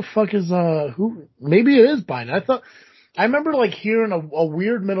 so who the fuck is, who, maybe it is Biden. I remember like hearing a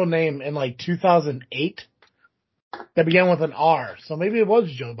weird middle name in like 2008 that began with an R. So maybe it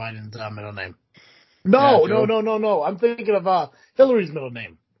was Joe Biden's middle name. No. I'm thinking of, Hillary's middle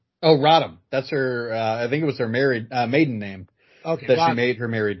name. Oh, Rodham. That's her, I think it was her maiden name. Okay. That she made her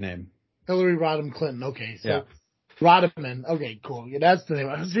married name. Hillary Rodham Clinton. Okay. So. Yeah. Rodman. Okay, cool. Yeah, that's the name.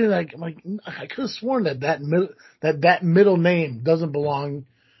 I was thinking like, I could have sworn that middle name doesn't belong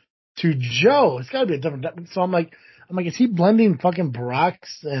to Joe. It's got to be a different. So I'm like, is he blending fucking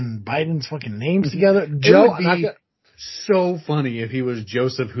Barack's and Biden's fucking names together? Joe, it would be so funny if he was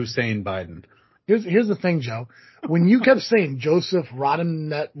Joseph Hussein Biden. Here's the thing, Joe. When you kept saying Joseph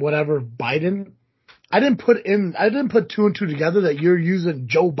Rodham, whatever Biden, I didn't put 2 and 2 together that you're using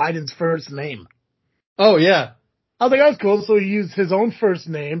Joe Biden's first name. Oh yeah. I was like, that's cool. So he used his own first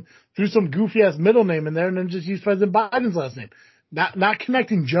name, threw some goofy ass middle name in there, and then just used President Biden's last name. Not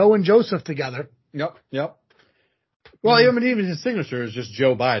connecting Joe and Joseph together. Yep. Well, I mean, even his signature is just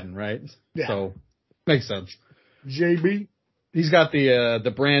Joe Biden, right? Yeah. So makes sense. JB. He's got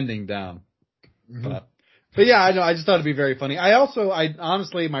the branding down. Mm-hmm. But yeah, I know. I just thought it'd be very funny. I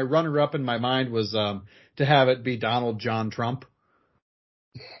honestly, my runner up in my mind was to have it be Donald John Trump.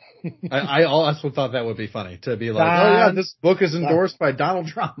 I also thought that would be funny to be like, oh yeah, this book is endorsed by Donald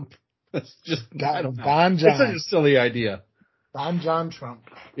Trump. That's just I don't know. Don John. It's such a silly idea. Don John Trump.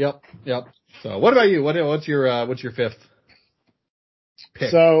 Yep. So what about you? What's your fifth pick?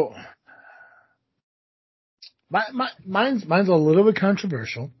 So mine's a little bit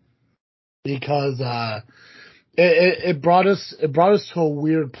controversial because it brought us to a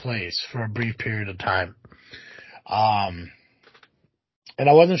weird place for a brief period of time. And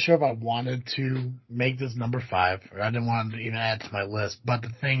I wasn't sure if I wanted to make this number 5, or I didn't want to even add to my list. But the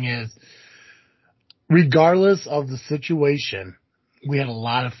thing is, regardless of the situation, we had a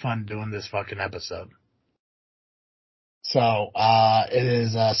lot of fun doing this fucking episode. So, it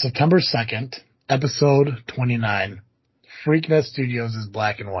is September 2nd, episode 29. Freaknet Studios is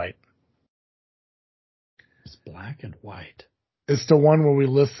Black and White. It's Black and White. It's the one where we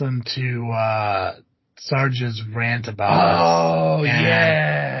listen to Sarge's rant about us. Oh,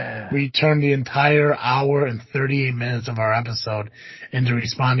 yeah. We turned the entire hour and 38 minutes of our episode into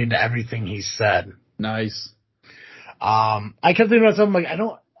responding to everything he said. Nice. I kept thinking to myself, I'm like,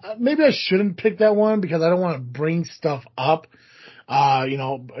 maybe I shouldn't pick that one because I don't want to bring stuff up Let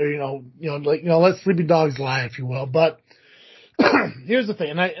sleeping dogs lie, if you will. But here's the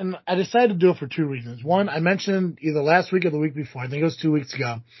thing, and I decided to do it for two reasons. One, I mentioned either last week or the week before, I think it was 2 weeks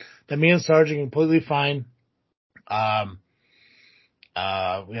ago, that me and Sarge are completely fine.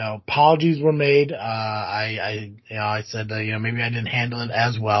 Apologies were made. I said that, maybe I didn't handle it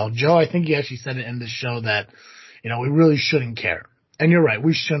as well. Joe, I think you actually said it in the show that, we really shouldn't care. And you're right,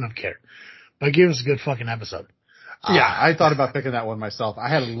 we shouldn't have cared. But it gave us a good fucking episode. Yeah, I thought about picking that one myself. I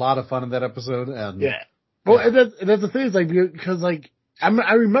had a lot of fun in that episode, and yeah. Well, and that's the thing is because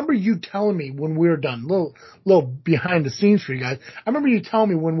I remember you telling me when we were done, little behind the scenes for you guys. I remember you telling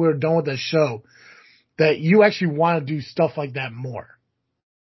me when we were done with that show that you actually want to do stuff like that more.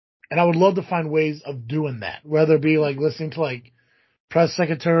 And I would love to find ways of doing that, whether it be like listening to like press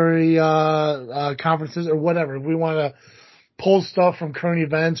secretary conferences or whatever. If we want to pull stuff from current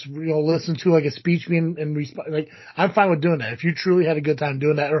events, listen to like a speech being and like I'm fine with doing that. If you truly had a good time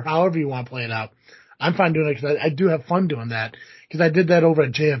doing that, or however you want to play it out, I'm fine doing it because I do have fun doing that. Because I did that over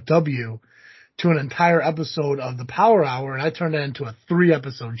at JFW to an entire episode of the Power Hour, and I turned that into a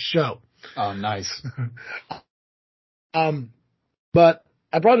 3-episode show. Oh, nice. But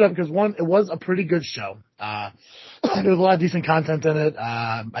I brought it up because one, it was a pretty good show. There was a lot of decent content in it.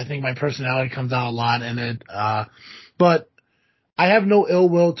 I think my personality comes out a lot in it. But I have no ill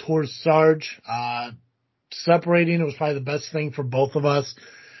will towards Sarge. Separating, it was probably the best thing for both of us,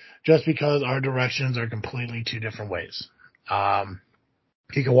 just because our directions are completely two different ways.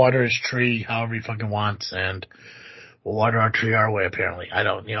 He can water his tree however he fucking wants, and we'll water our tree our way, apparently. I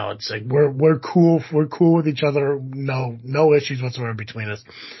don't, it's like, we're cool with each other. No issues whatsoever between us.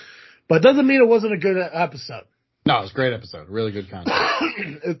 But it doesn't mean it wasn't a good episode. No, it was a great episode. Really good content.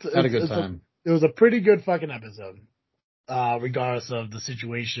 Had a good time. It was a pretty good fucking episode, regardless of the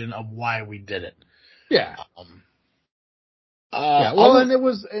situation of why we did it. Yeah. Well, and it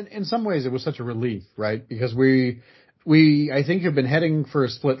was, in some ways, it was such a relief, right? Because we, I think, have been heading for a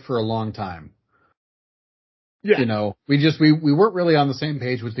split for a long time. Yeah. We weren't really on the same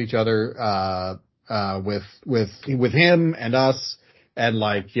page with each other, with him and us. And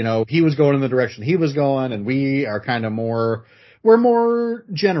he was going in the direction he was going, and we are kind of we're more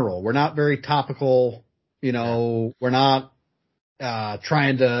general. We're not very topical. We're not,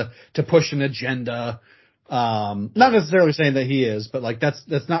 trying to push an agenda. Not necessarily saying that he is, but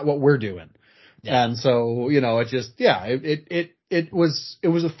that's not what we're doing. Yeah. And so, it just, it was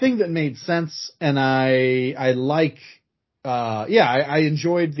a thing that made sense. And I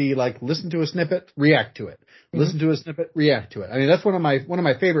enjoyed the, listen to a snippet, react to it. Mm-hmm. Listen to a snippet, react to it. I mean, that's one of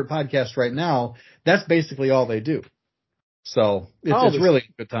my favorite podcasts right now. That's basically all they do. So it's really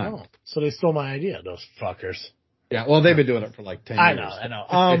a good time. Oh, so they stole my idea, those fuckers. Yeah. Well, they've been doing it for 10 years. I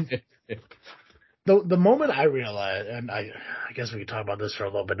know. The moment I realized, and I guess we could talk about this for a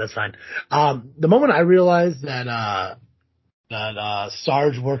little bit, that's fine. The moment I realized that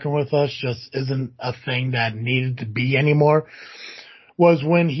Sarge working with us just isn't a thing that needed to be anymore was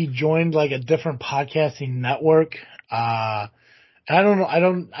when he joined a different podcasting network. I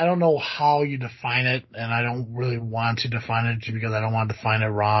don't know how you define it, and I don't really want to define it because I don't want to define it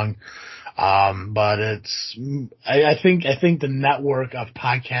wrong. But I think the network of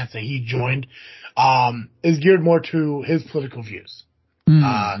podcasts that he joined, is geared more to his political views.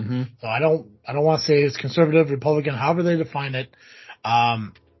 Mm-hmm. So I don't want to say it's conservative, Republican, however they define it.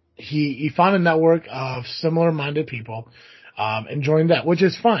 He found a network of similar minded people, and joined that, which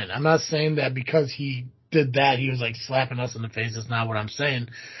is fine. I'm not saying that because he did that, he was slapping us in the face. That's not what I'm saying.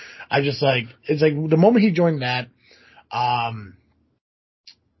 I just it's the moment he joined that, and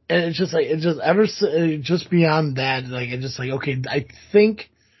it's just beyond that, it's just okay, I think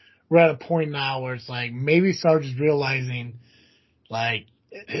we're at a point now where it's maybe Sarge is realizing the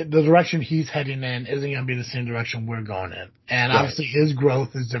direction he's heading in isn't going to be the same direction we're going in. And obviously his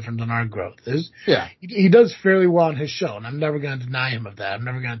growth is different than our growth. He does fairly well on his show, and I'm never going to deny him of that. I'm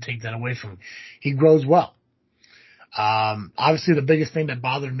never going to take that away from him. He grows well. Obviously the biggest thing that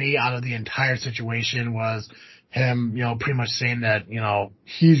bothered me out of the entire situation was him, pretty much saying that,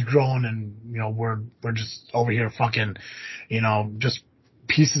 he's grown and, we're just over here fucking, just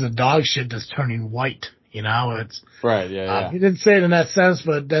pieces of dog shit that's turning white. It's right. Yeah. He didn't say it in that sense,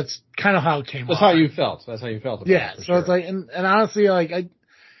 but that's kind of how it came. That's how you felt. That's how you felt. About it, so sure. It's and honestly,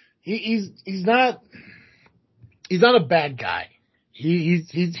 he's not a bad guy.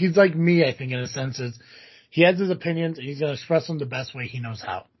 He's like me, I think, in a sense. Is he has his opinions and he's going to express them the best way he knows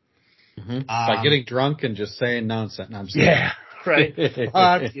how. Mm-hmm. By getting drunk and just saying nonsense. No, I'm just yeah. Right.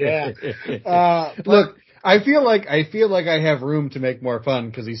 Yeah. Look, I feel like I have room to make more fun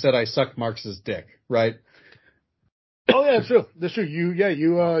because he said I suck Marx's dick, right? Oh yeah, true. That's true. You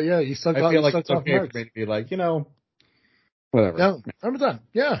sucked I off. feel You like sucked it's off okay Marks. for me to be like, whatever. Yeah, I'm done.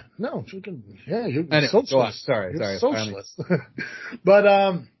 Yeah, no, you're Anyway, socialist. go on. Sorry, You're finally. socialist. But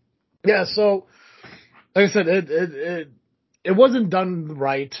yeah. So, like I said, it wasn't done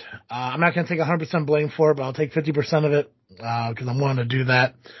right. I'm not gonna take 100% blame for it, but I'll take 50% of it because I'm willing to do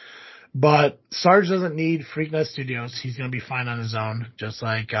that. But Sarge doesn't need Freaknet Studios. He's going to be fine on his own. Just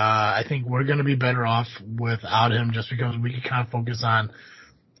like I think we're going to be better off without him, just because we can kind of focus on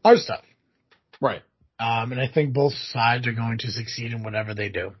our stuff. Right. And I think both sides are going to succeed in whatever they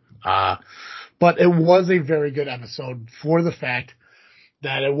do. But it was a very good episode for the fact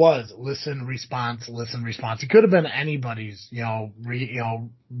that it was listen, response. It could have been anybody's, show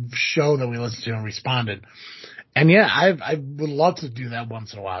that we listened to and responded. And yeah, I would love to do that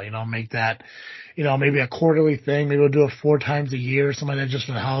once in a while, make that, maybe a quarterly thing. Maybe we'll do it 4 times a year or something like that just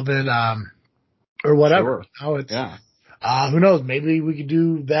for the hell of it, or whatever. Sure. Who knows? Maybe we could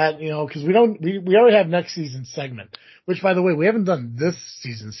do that, cause we already have next season's segment, which by the way, we haven't done this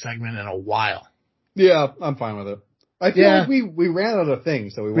season's segment in a while. Yeah, I'm fine with it. I feel like we ran out of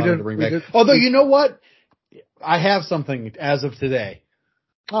things that we wanted to bring back. Although, you know what? I have something as of today.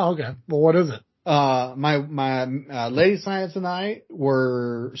 Oh, okay. Well, what is it? My lady science and I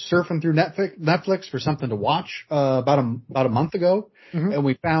were surfing through Netflix for something to watch, about a month ago. Mm-hmm. And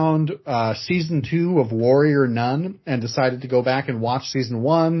we found, season 2 of Warrior Nun and decided to go back and watch season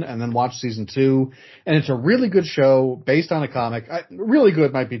 1 and then watch season 2. And it's a really good show based on a comic. Really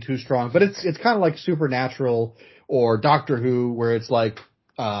good might be too strong, but it's kind of like Supernatural or Doctor Who, where it's like,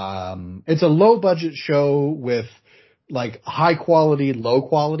 it's a low budget show with like high quality, low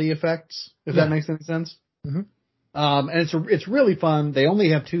quality effects, if that makes any sense. Mm-hmm. And it's really fun. They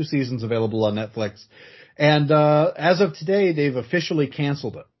only have 2 seasons available on Netflix. And, as of today, they've officially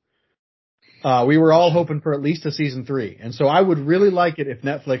canceled it. We were all hoping for at least a season 3. And so I would really like it if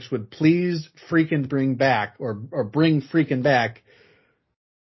Netflix would please freaking bring back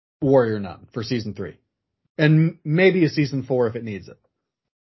Warrior Nun for season 3. And maybe a season 4 if it needs it.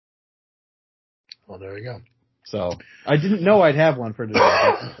 Well, there you go. So I didn't know I'd have one for today.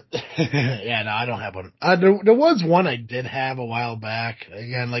 Yeah, no, I don't have one. There was one I did have a while back.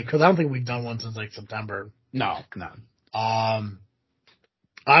 Again, cause I don't think we've done one since September. No.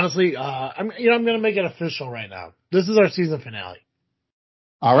 Honestly, I'm going to make it official right now. This is our season finale.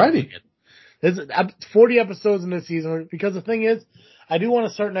 Alrighty. It's 40 episodes in this season, because the thing is, I do want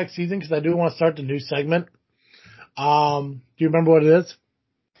to start next season because I do want to start the new segment. Do you remember what it is?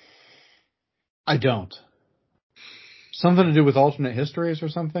 I don't. Something to do with alternate histories or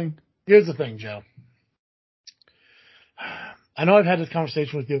something? Here's the thing, Joe. I know I've had this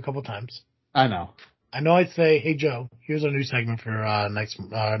conversation with you a couple times. I know. I know I'd say, hey, Joe, here's our new segment for next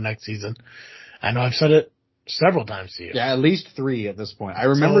season. I know I've said it several times to you. Yeah, at least 3 at this point. I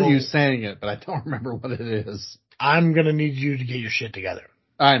remember you saying it, but I don't remember what it is. I'm going to need you to get your shit together.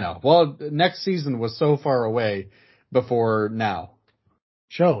 I know. Well, next season was so far away before now.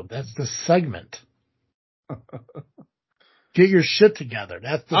 Joe, that's the segment. Get your shit together.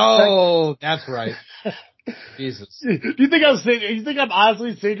 That's the segment. That's right. Jesus. Do you think I'm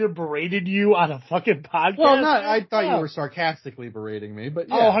honestly sitting here berating you on a fucking podcast? Well, I thought you were sarcastically berating me, but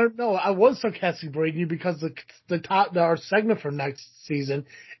yeah. Oh, no, I was sarcastically berating you because our segment for next season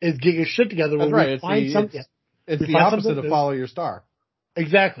is get your shit together. That's right. It's the opposite of follow your star.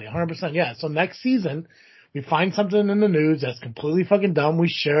 Exactly. 100%. Yeah. So next season, we find something in the news that's completely fucking dumb. We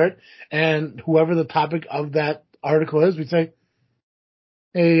share it, and whoever the topic of that article is, we say,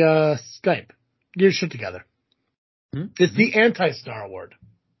 hey, Skype, get your shit together. Mm-hmm. It's the anti-Star Award.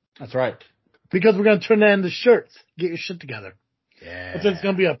 That's right. Because we're going to turn that into shirts. Get your shit together. Yeah. It's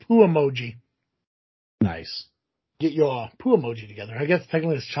going to be a poo emoji. Nice. Get your poo emoji together. I guess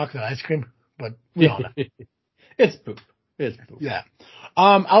technically it's chocolate ice cream, but we all know. It's poop. Yeah.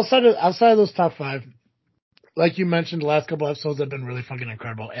 Outside of those top 5, like you mentioned, the last couple episodes have been really fucking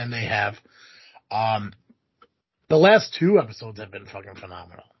incredible, and they have. The last 2 episodes have been fucking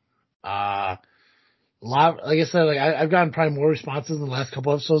phenomenal. Like I said, I've gotten probably more responses in the last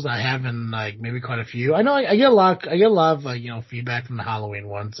couple episodes than I have in maybe quite a few. I know I get a lot of feedback from the Halloween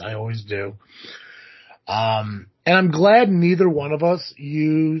ones. I always do. And I'm glad neither one of us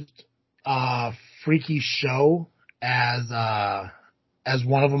used Freaky Show as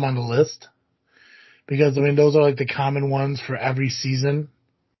one of them on the list, because those are the common ones for every season.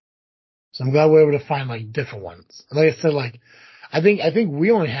 So I'm glad we're able to find different ones. And like I said, I think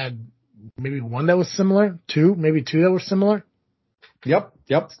we only had maybe one that was similar, maybe two that were similar. Yep.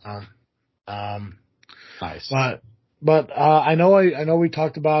 Nice. But I know we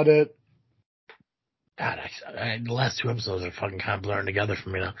talked about it God, the last 2 episodes are fucking kind of blurring together for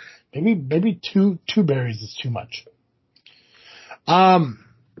me now. Maybe two berries is too much.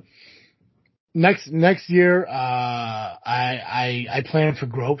 Next year, I plan for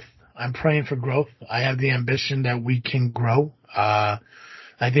growth. I'm praying for growth. I have the ambition that we can grow. I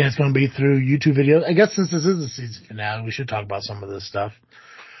think it's going to be through YouTube videos. I guess since this is the season finale, we should talk about some of this stuff.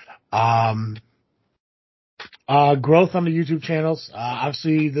 Growth on the YouTube channels.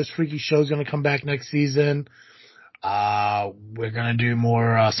 Obviously, this freaky show is going to come back next season. We're going to do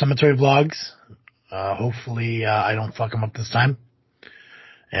more cemetery vlogs. Hopefully, I don't fuck them up this time.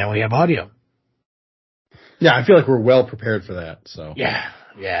 And we have audio. Yeah, I feel like we're well prepared for that. So yeah,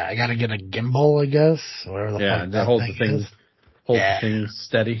 I got to get a gimbal, I guess. Whatever the fuck that hold thing the thing, is. hold the thing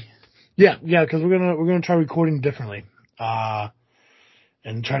steady. Yeah, because we're gonna try recording differently.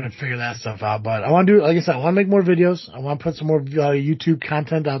 And trying to figure that stuff out. But I want to do, like I said, I want to make more videos. I want to put some more YouTube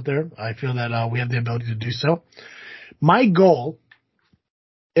content out there. I feel that we have the ability to do so. My goal,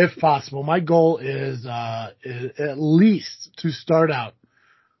 if possible, is at least to start out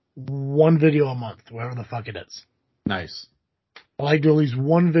 1 video a month, wherever the fuck it is. Nice. I like to do at least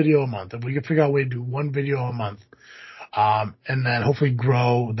 1 video a month. If we can figure out a way to do 1 video a month, and then hopefully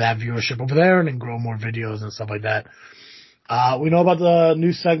grow that viewership over there and then grow more videos and stuff like that. We know about the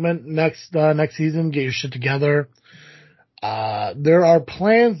new segment next season. Get your shit together. There are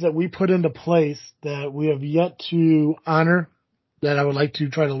plans that we put into place that we have yet to honor that I would like to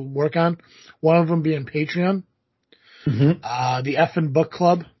try to work on. One of them being Patreon. Mm-hmm. The Effin' Book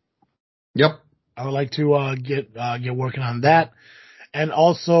Club. Yep. I would like to get working on that, and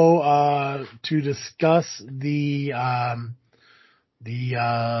also to discuss the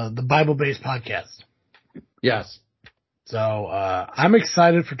Bible-based podcast. Yes. So I'm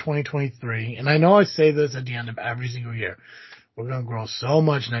excited for 2023, and I know I say this at the end of every single year. We're going to grow so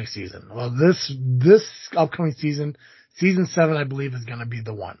much next season. Well, this upcoming season, season 7, I believe, is going to be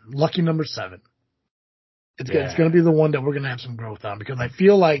the one. Lucky number 7. It's going to be the one that we're going to have some growth on, because I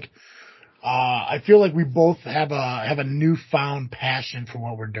feel like we both have a newfound passion for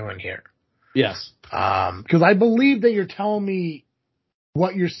what we're doing here. Yes. Because I believe that you're telling me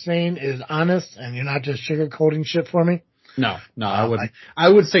what you're saying is honest, and you're not just sugarcoating shit for me. No, I wouldn't. I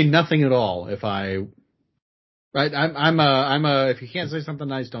would say nothing at all if I. Right, I'm a. If you can't say something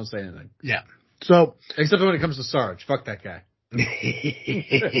nice, don't say anything. Yeah. So, except when it comes to Sarge, fuck that guy.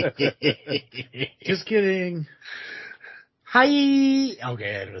 Just kidding. Hi.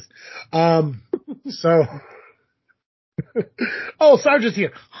 Okay, anyways. So. Oh, Sarge is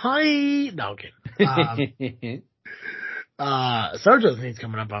here. Hi. No, okay. Sarge needs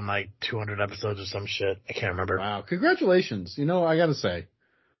coming up on like 200 episodes or some shit. I can't remember. Wow. Congratulations. I gotta say.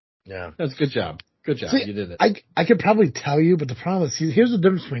 Yeah. That's a good job. Good job. See, you did it. I could probably tell you, but the problem is, here's the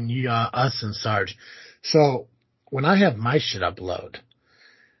difference between us and Sarge. So, when I have my shit upload,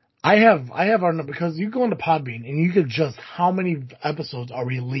 I have our, because you go into Podbean and you can adjust how many episodes are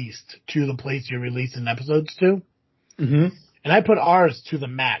released to the place you're releasing episodes to. Mm-hmm. And I put ours to the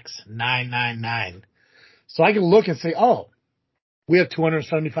max, 999. So I can look and say, oh, we have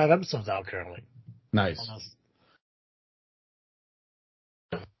 275 episodes out currently. Nice. Almost.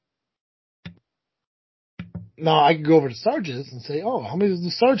 Now I can go over to Sarge's and say, oh, how many does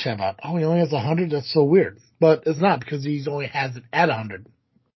the Sarge have out? Oh, he only has 100? That's so weird. But it's not, because he only has it at 100.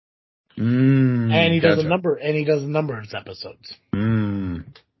 And he does a number, of his episodes.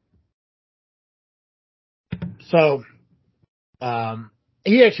 So,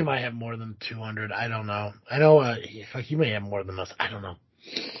 he actually might have more than 200. I don't know. I know, he may have more than us. I don't know.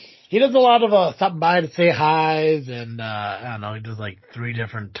 He does a lot of, stopping by to say hi's, and, I don't know, he does like 3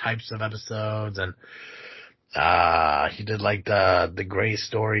 different types of episodes, and, he did like the gray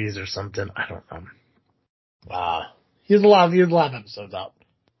stories or something. I don't know. He has a lot of episodes out.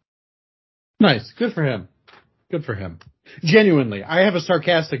 Nice. Good for him. Genuinely. I have a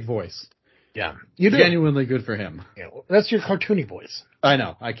sarcastic voice. Yeah. You do. Genuinely good for him. Yeah, that's your cartoony voice. I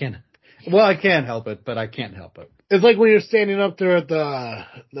know. I can't help it, but I can't help it. It's like when you're standing up there at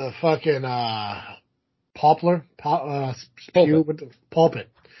the fucking, pulpit. With the pulpit.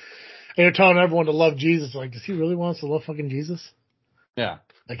 And you're telling everyone to love Jesus. Like, does he really want us to love fucking Jesus? Yeah.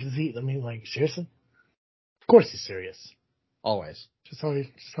 Like, seriously? Of course he's serious. Always. Just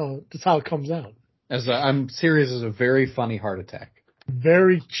how it comes out. I'm serious as a very funny heart attack.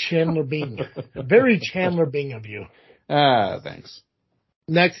 Very Chandler Bing. Very Chandler Bing of you. Thanks.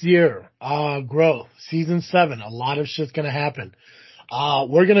 Next year, growth. Season 7. A lot of shit's gonna happen.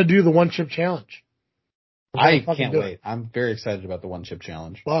 We're gonna do the 1 chip challenge. I can't wait. I'm very excited about the 1 chip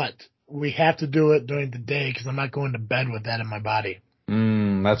challenge. But we have to do it during the day, because I'm not going to bed with that in my body.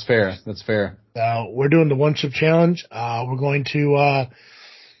 That's fair. That's fair. We're doing the one chip challenge. We're going to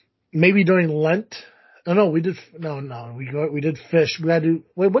maybe during Lent. We did fish. We gotta do.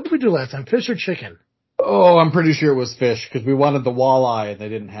 Wait, what did we do last time? Fish or chicken? Oh, I'm pretty sure it was fish because we wanted the walleye and they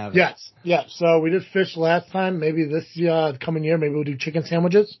didn't have it. Yes, yeah. So we did fish last time. Maybe this coming year, maybe we'll do chicken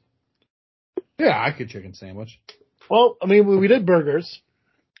sandwiches. Yeah, I could chicken sandwich. Well, I mean, we did burgers,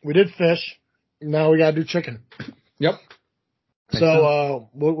 we did fish. Now we gotta do chicken. Yep. So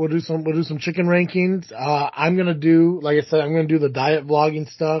we'll do some chicken rankings. I'm gonna do, like I said, I'm gonna do the diet vlogging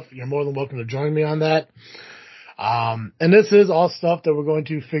stuff. You're more than welcome to join me on that. And this is all stuff that we're going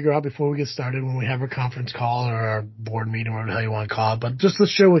to figure out before we get started when we have our conference call or our board meeting, whatever the hell you want to call it. But just to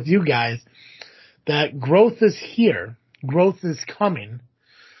share with you guys that growth is here, growth is coming.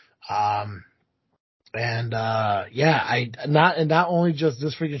 Not only just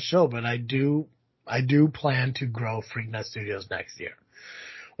this freaking show, but I do plan to grow Freaknet Studios next year.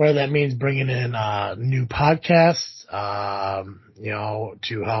 Whether that means bringing in new podcasts,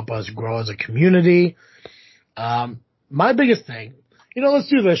 to help us grow as a community. My biggest thing, let's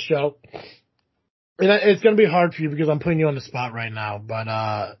do this show. And it's going to be hard for you because I'm putting you on the spot right now. But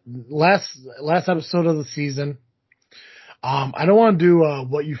last episode of the season, I don't want to do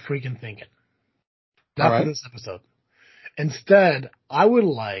what you freaking thinking. Not for this episode. Instead, I would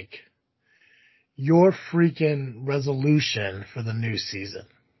like your freaking resolution for the new season.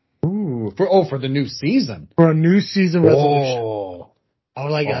 Ooh, for the new season. For a new season resolution. Oh. I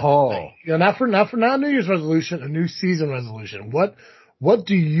would like not a New Year's resolution, a new season resolution. What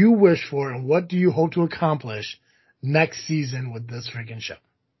do you wish for and what do you hope to accomplish next season with this freaking show?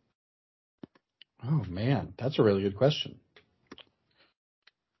 Oh man, that's a really good question.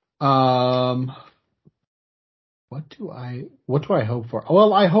 What do I hope for?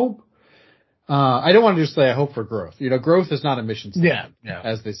 Well, I hope, I don't want to just say I hope for growth. Growth is not a mission statement,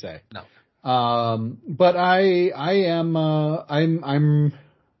 as they say. No. But I'm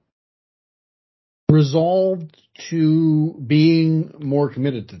resolved to being more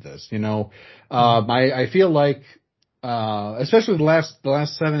committed to this. I feel like, especially the last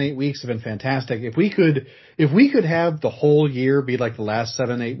 7-8 weeks have been fantastic. If we could have the whole year be like the last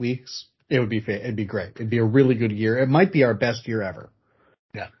 7-8 weeks, it'd be great. It'd be a really good year. It might be our best year ever.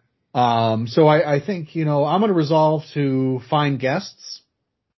 Yeah. So I think, I'm going to resolve to find guests.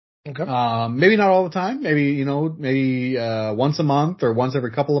 Okay. Maybe not all the time. Maybe once a month or once every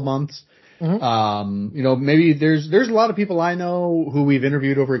couple of months. Mm-hmm. Maybe there's a lot of people I know who we've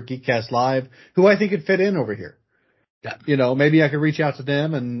interviewed over at Geekcast Live who I think could fit in over here. Yeah. Maybe I could reach out to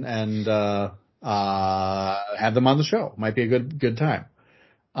them and have them on the show. Might be a good time.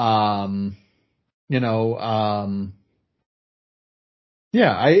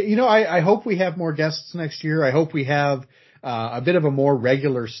 Yeah, I hope we have more guests next year. I hope we have a bit of a more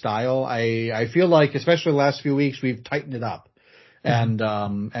regular style. I feel like, especially the last few weeks, we've tightened it up and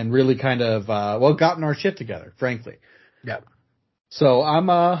really kind of gotten our shit together, frankly. Yeah. So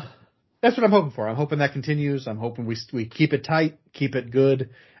that's what I'm hoping for. I'm hoping that continues. I'm hoping we keep it tight, keep it good,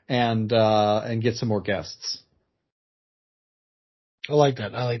 and get some more guests. I like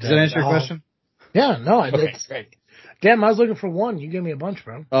that. Does that answer your question? Yeah, no, okay, it's great. Damn, I was looking for one. You gave me a bunch,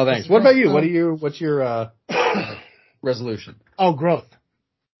 bro. Oh, thanks. What about you? What's your resolution? Oh, growth.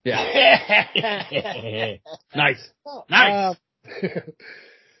 Yeah. Nice. Nice.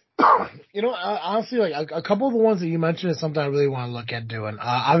 Honestly, like a couple of the ones that you mentioned is something I really want to look at doing.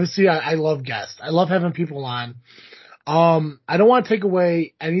 Obviously, I love guests. I love having people on. I don't want to take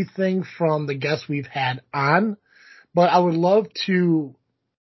away anything from the guests we've had on, but I would love to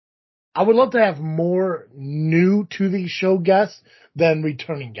have more new to the show guests than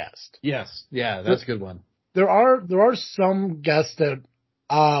returning guests. Yes. Yeah, that's a good one. There are some guests that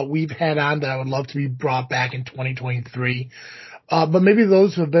we've had on that I would love to be brought back in 2023. But maybe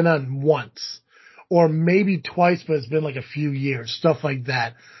those who have been on once or maybe twice, but it's been like a few years, stuff like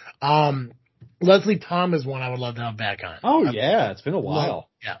that. Leslie Tom is one I would love to have back on. Oh, yeah. It's been a while.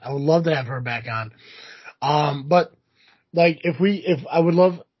 I would love to have her back on. But like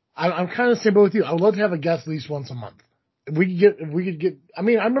I'm kind of the same boat with you. I would love to have a guest at least once a month. If we could get, I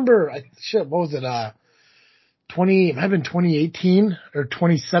mean, I remember, what was it? It might have been 2018 or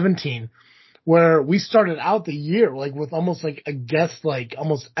 2017 where we started out the year like with almost like a guest like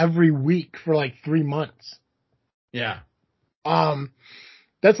almost every week for like 3 months. Yeah.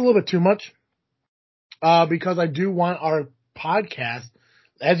 That's a little bit too much. Because I do want our podcast,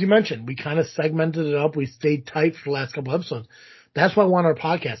 as you mentioned, we kind of segmented it up. We stayed tight for the last couple episodes. That's what I want our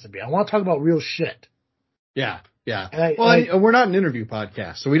podcast to be. I want to talk about real shit. Yeah. Yeah. We're not an interview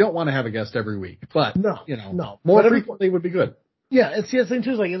podcast, so we don't want to have a guest every week. But, more frequently would be good. Yeah, and see, the thing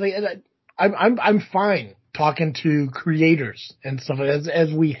too is I'm fine talking to creators and stuff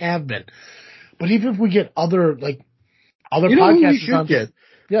as we have been, but even if we get other You know who we podcasts should get?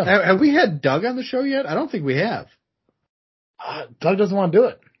 yeah, Have we had Doug on the show yet? I don't think we have. Doug doesn't want to do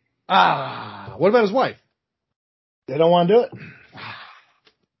it. What about his wife? They don't want to do it.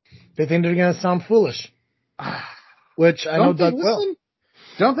 They think they're going to sound foolish, which I know Doug will.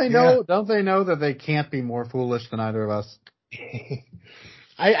 Don't they know? Yeah. Don't they know that they can't be more foolish than either of us?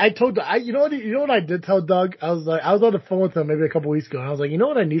 I told you know what I did tell Doug? I was on the phone with him maybe a couple weeks ago, and I was like, you know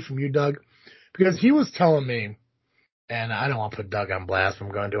what I need from you, Doug? Because he was telling me, and I don't want to put Doug on blast.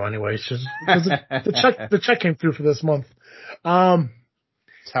 I'm going to anyway. It's just the check came through for this month.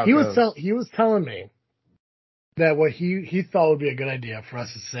 He was telling me that what he thought would be a good idea for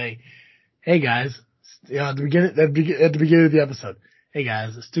us to say, hey guys, at the beginning of the episode, hey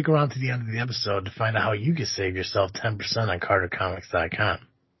guys, stick around to the end of the episode to find out how you can save yourself 10% on CarterComics.com.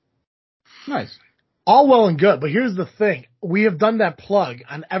 Nice. All well and good, but here's the thing. We have done that plug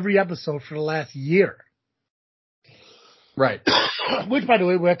on every episode for the last year. Right. Which, by the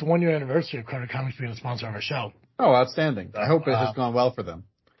way, we're at the 1 year anniversary of Carter Comics being a sponsor of our show. Oh, outstanding. I hope it has gone well for them.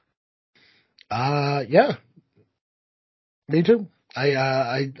 Yeah. Me too. Like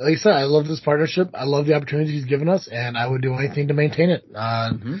I said, I love this partnership. I love the opportunity he's given us, and I would do anything to maintain it.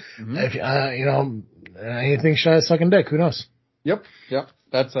 If anything shy of sucking dick, who knows? Yep.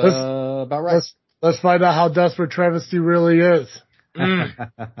 That's about right. Let's find out how desperate Travesty really is.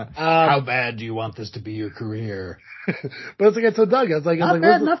 How bad do you want this to be your career? But it's like I told Doug, I was like, not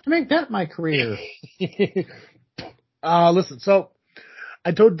bad enough to make that my career. Listen, so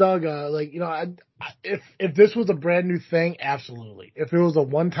I told Doug, if this was a brand new thing, absolutely. If it was a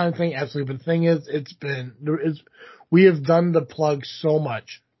one-time thing, absolutely. But the thing is, we have done the plug so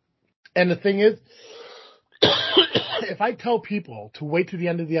much. And the thing is, if I tell people to wait to the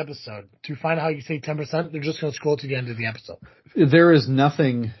end of the episode to find out how you save 10%, they're just going to scroll to the end of the episode. There is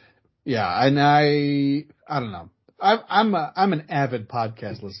nothing. Yeah. And I don't know. I'm an avid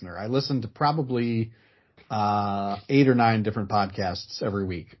podcast listener. I listen to probably 8 or 9 different podcasts every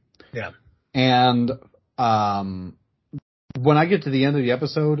week. Yeah. And when I get to the end of the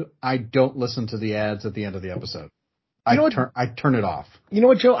episode, I don't listen to the ads at the end of the episode. I turn it off. You know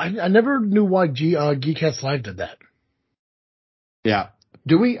what, Joe? I never knew why Geekcast Live did that. Yeah.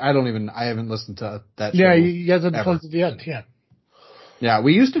 Do we? I haven't listened to that show. Yeah, you guys had the plugs at the end, yeah. Yeah,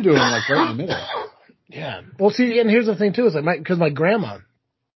 we used to do them right in the middle. Yeah. Well, see, and here's the thing too, is because my grandma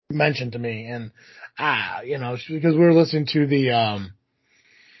mentioned to me, and because we were listening to the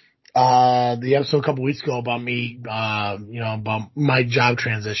episode a couple weeks ago about me, about my job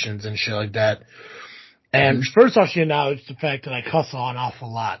transitions and shit like that. And first off, she acknowledged the fact that I cuss on an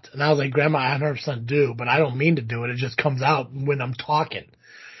awful lot. And I was like, Grandma, I 100% do, but I don't mean to do it. It just comes out when I'm talking.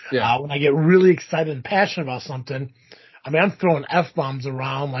 Yeah. When I get really excited and passionate about something, I mean, I'm throwing F-bombs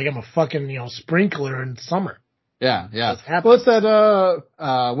around like I'm a fucking, sprinkler in summer. Yeah. What's that,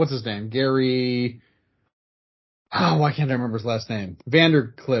 what's his name? Gary, why can't I remember his last name?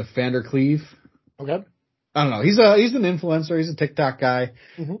 Vandercleave. Okay. I don't know. He's an influencer. He's a TikTok guy.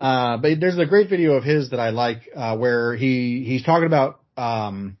 Mm-hmm. But there's a great video of his that I like, where he's talking about,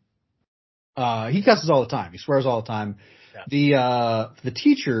 he cusses all the time. He swears all the time. Yeah. The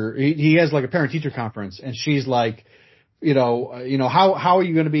teacher, he has like a parent teacher conference, and she's like, how are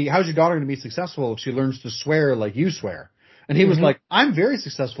you going to be, how's your daughter going to be successful if she learns to swear like you swear? And he was like, I'm very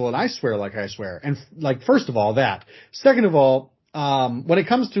successful and I swear like I swear. And first of all, that. Second of all, when it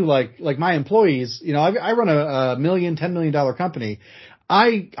comes to like my employees, I run a $10 million company.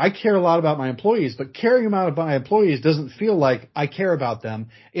 I care a lot about my employees, but caring about my employees doesn't feel like I care about them.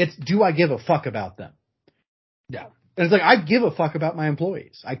 It's, do I give a fuck about them? Yeah. And it's like, I give a fuck about my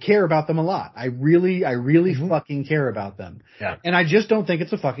employees. I care about them a lot. I really fucking care about them. Yeah. And I just don't think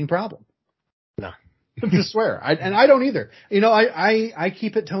it's a fucking problem. No. I swear. I don't either. I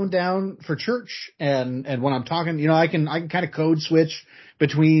keep it toned down for church, and when I'm talking, I can kind of code switch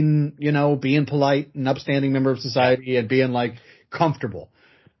between, being polite and upstanding member of society and being like comfortable.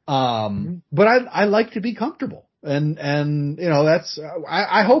 But I like to be comfortable. And that's,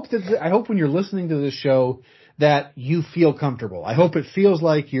 I hope when you're listening to this show that you feel comfortable. I hope it feels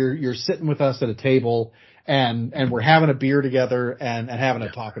like you're sitting with us at a table and we're having a beer together and having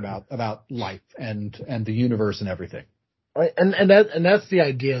a talk about life and the universe and everything. Right. And that's the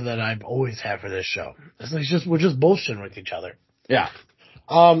idea that I've always had for this show. It's we're just bullshitting with each other. Yeah.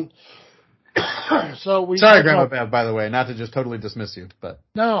 So we sorry, Grandma Bev, by the way, not to just totally dismiss you, but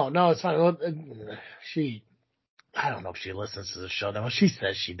no, it's fine. Well, I don't know if she listens to the show. She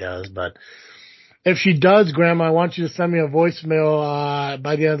says she does, but If she does, Grandma, I want you to send me a voicemail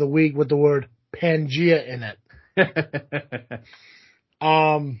by the end of the week with the word Pangea in it.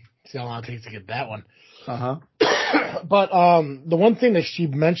 See how long it takes to get that one. But the one thing that she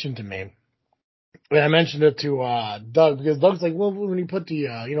mentioned to me, and I mentioned it to Doug, because Doug's like, well, when you put the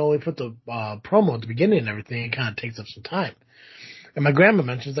promo at the beginning and everything, it kind of takes up some time. And my grandma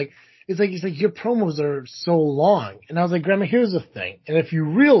mentions he's like your promos are so long, and I was like, Grandma, here's the thing, and if you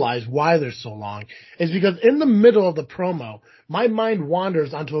realize why they're so long, it's because in the middle of the promo, my mind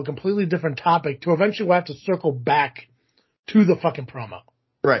wanders onto a completely different topic to eventually we'll have to circle back to the fucking promo.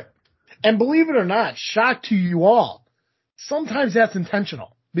 Right. And believe it or not, shock to you all, sometimes that's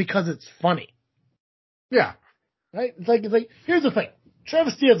intentional because it's funny. Yeah. Right? It's like here's the thing.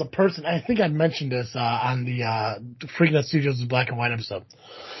 Travesty as a person, I think I mentioned this on the Freaking Out Studios' Black and White episode.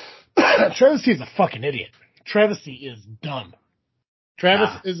 Travesty is a fucking idiot. Travesty is dumb.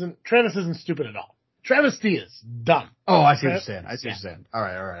 Travis isn't stupid at all. Travesty is dumb. Oh, I see what you're saying. I see what you're saying. All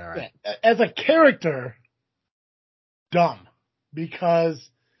right. Yeah. As a character, dumb. Because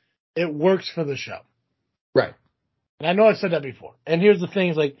it works for the show. Right. And I know I've said that before. And here's the thing,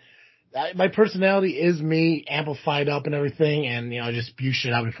 is like, my personality is me amplified up and everything, and, I just spew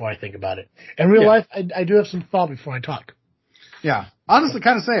shit out before I think about it. In real life, I do have some thought before I talk. Yeah. Honestly,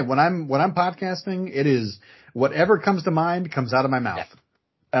 kind of same. When I'm podcasting, it is whatever comes to mind comes out of my mouth. Yeah.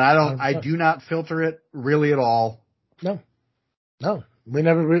 And I do not filter it really at all. No. We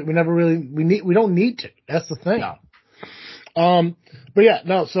don't need to. That's the thing. No. But yeah,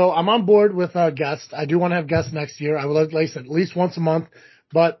 no, so I'm on board with guests. I do want to have guests next year. I would like I said, at least once a month.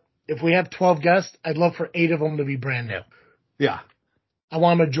 But if we have 12 guests, I'd love for 8 of them to be brand new. Yeah. I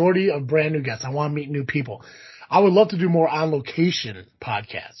want a majority of brand new guests. I want to meet new people. I would love to do more on location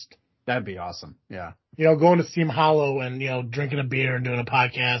podcast. That'd be awesome. Yeah. Going to Steam Hollow and, drinking a beer and doing a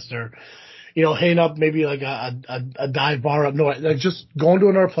podcast, or, hitting up maybe like a dive bar up north. Like just going to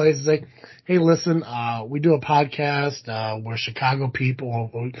another place and say, hey, listen, we do a podcast. We're Chicago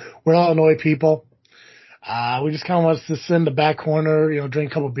people. We're Illinois people. We just kind of want to sit in the back corner,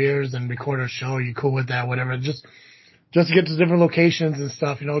 drink a couple beers and record our show. Are you cool with that? Whatever. Just to get to different locations and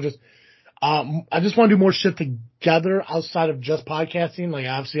stuff, I just want to do more shit together outside of just podcasting. Like,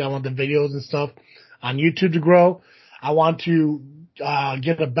 obviously I want the videos and stuff on YouTube to grow. I want to,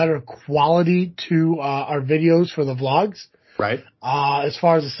 get a better quality to, our videos for the vlogs. Right. As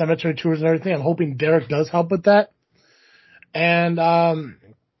far as the cemetery tours and everything, I'm hoping Derek does help with that. And,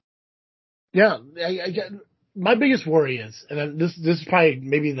 yeah, my biggest worry is, and this is probably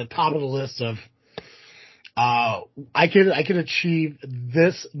maybe the top of the list of, I could achieve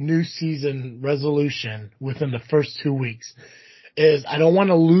this new season resolution within the first 2 weeks, is I don't want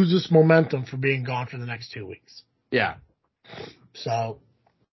to lose this momentum for being gone for the next 2 weeks. Yeah. So,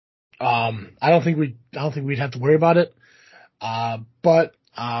 I don't think we'd have to worry about it. But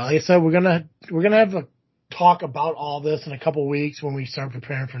like I said, we're gonna have a talk about all this in a couple weeks when we start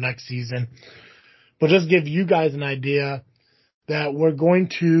preparing for next season. But just give you guys an idea that we're going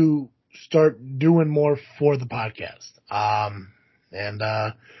to start doing more for the podcast. God,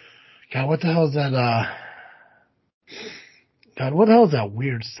 what the hell is that? God, what the hell is that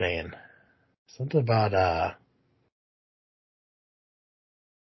weird saying? Something about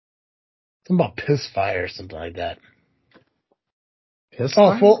piss fire or something like that. Piss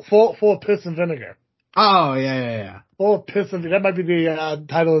fire? Full of piss and vinegar. Oh, yeah. Full of piss and vinegar. That might be the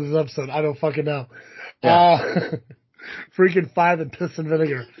title of this episode. I don't fucking know. Yeah. Freaking 5 and piss and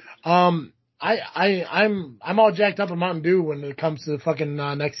vinegar. I'm all jacked up on Mountain Dew when it comes to the fucking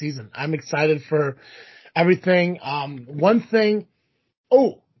next season. I'm excited for everything. One thing.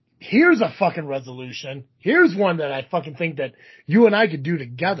 Oh, here's a fucking resolution. Here's one that I fucking think that you and I could do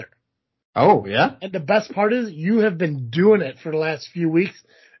together. Oh, yeah? And the best part is you have been doing it for the last few weeks,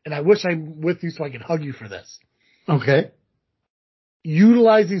 and I wish I'm with you so I could hug you for this. Okay.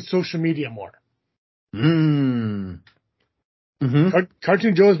 Utilizing social media more. Mm-hmm.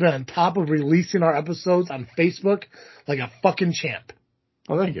 Cartoon Joe has been on top of releasing our episodes on Facebook like a fucking champ.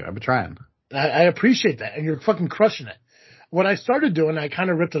 Oh, thank you. I've been trying. I appreciate that, and you're fucking crushing it. What I started doing, I kind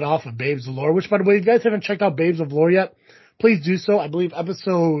of ripped it off of Babes of Lore, which, by the way, if you guys haven't checked out Babes of Lore yet, please do so. I believe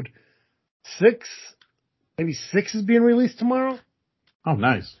episode 6, maybe 6 is being released tomorrow. Oh,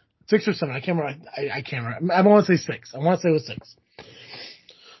 nice. 6 or 7. I can't remember. I can't remember. I want to say 6. I want to say it was 6.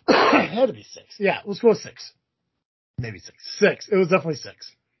 It had to be 6. Yeah, let's go with 6. Maybe 6. 6. It was definitely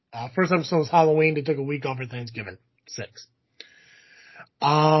 6. First episode was Halloween. They took a week off for Thanksgiving. 6.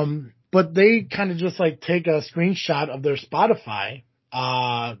 But they kind of just like take a screenshot of their Spotify,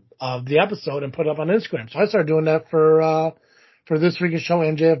 of the episode and put it up on Instagram. So I started doing that for This Freaking Show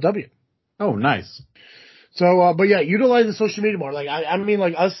and JFW. Oh, nice. So, but yeah, utilizing social media more. Like, I mean,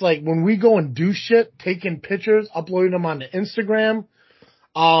 like us, like when we go and do shit, taking pictures, uploading them onto Instagram.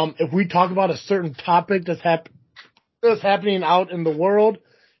 If we talk about a certain topic that's happening out in the world,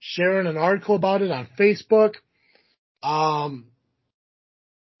 sharing an article about it on Facebook.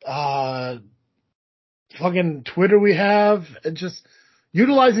 Fucking Twitter we have, and just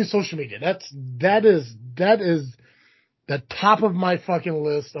utilizing social media. That is the top of my fucking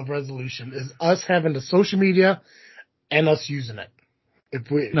list of resolution is us having the social media and us using it. If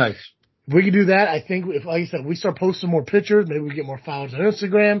we can do that, I think if, like I said, we start posting more pictures, maybe we get more followers on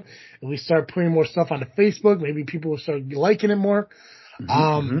Instagram, and we start putting more stuff onto Facebook, maybe people will start liking it more.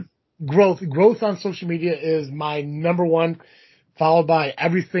 Growth on social media is my number one, followed by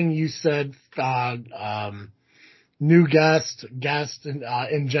everything you said, new guest,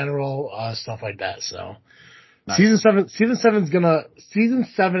 in general, stuff like that. So nice. Season 7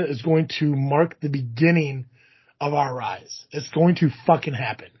 is going to mark the beginning of our rise. It's going to fucking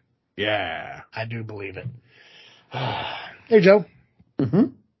happen. Yeah. I do believe it. Hey, Joe.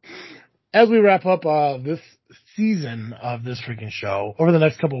 Mm-hmm. As we wrap up, this season of this freaking show, over the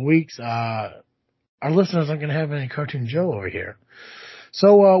next couple of weeks, our listeners aren't going to have any Cartoon Joe over here.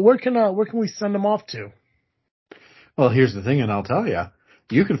 So, where can we send them off to? Well, here's the thing, and I'll tell you.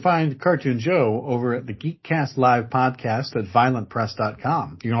 You can find Cartoon Joe over at the Geekcast Live podcast at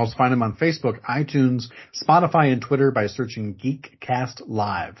violentpress.com. You can also find him on Facebook, iTunes, Spotify, and Twitter by searching Geekcast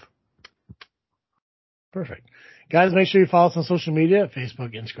Live. Perfect. Guys, make sure you follow us on social media,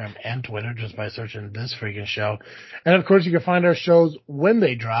 Facebook, Instagram, and Twitter, just by searching This Freaking Show. And, of course, you can find our shows when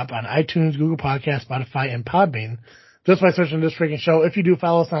they drop on iTunes, Google Podcasts, Spotify, and Podbean, just by searching This Freaking Show. If you do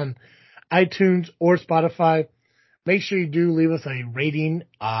follow us on iTunes or Spotify, make sure you do leave us a rating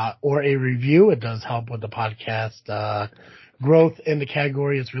or a review. It does help with the podcast growth in the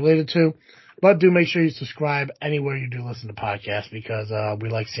category it's related to. But do make sure you subscribe anywhere you do listen to podcasts, because we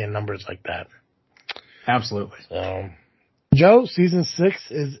like seeing numbers like that. Absolutely. So, Joe, season 6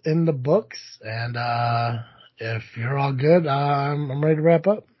 is in the books, and if you're all good, I'm ready to wrap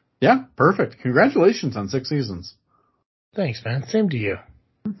up. Yeah, perfect. Congratulations on 6 seasons. Thanks, man. Same to you.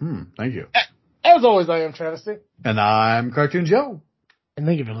 Mm-hmm. Thank you. As always, I am Travesty. And I'm Cartoon Joe. And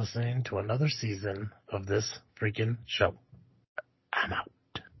thank you for listening to another season of This Freaking Show. I'm out.